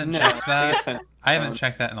 I haven't No. checked that. I haven't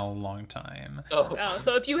checked that in a long time. Oh. Oh,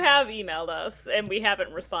 so if you have emailed us and we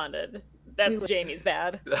haven't responded, that's Jamie's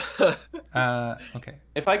bad. Okay.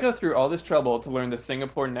 If I go through all this trouble to learn the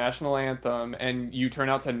Singapore national anthem and you turn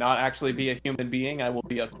out to not actually be a human being, I will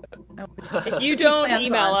be upset. If you don't Plans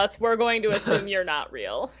email on. us, we're going to assume you're not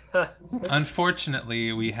real.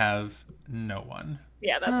 Unfortunately, we have no one.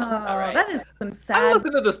 Yeah, that sounds about right. That is some I sad.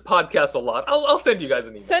 listen to this podcast a lot. I'll send you guys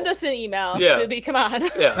an email. Send us an email. Yeah. Phoebe, come on.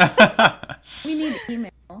 Yeah. We need email.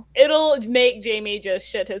 It'll make Jamie just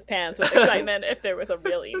shit his pants with excitement if there was a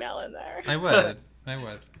real email in there. I would.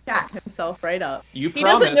 Chat himself right up. You He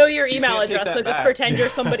promised. doesn't know your You email can't take address, that so just back. pretend you're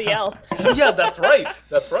somebody else. Yeah, that's right.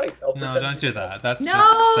 That's right. I'll No, pretend- don't do that. That's No,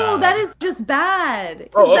 just sad. that is just bad.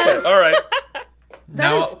 Oh, okay. That, All right. that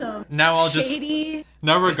now, is some now I'll just shady.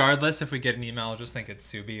 no. Regardless, if we get an email, I'll just think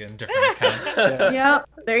it's Subi in different accounts. Yep,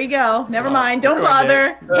 there you go. Never Oh, mind. Don't we're going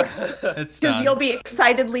there. bother. It's Because done. you'll be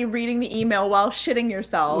excitedly reading the email while shitting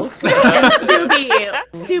yourself. And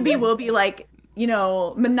Subi will be like,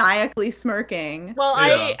 maniacally smirking. Well,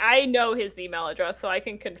 Yeah. I know his email address, so I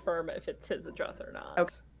can confirm if it's his address or not.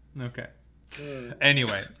 Okay. Okay. Hmm.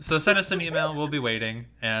 Anyway, so send us an email. We'll be waiting.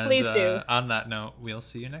 And Please do. On that note, we'll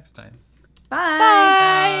see you next time.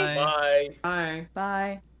 Bye. Bye. Bye.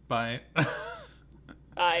 Bye. Bye. Bye.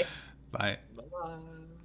 Bye. Bye. Bye.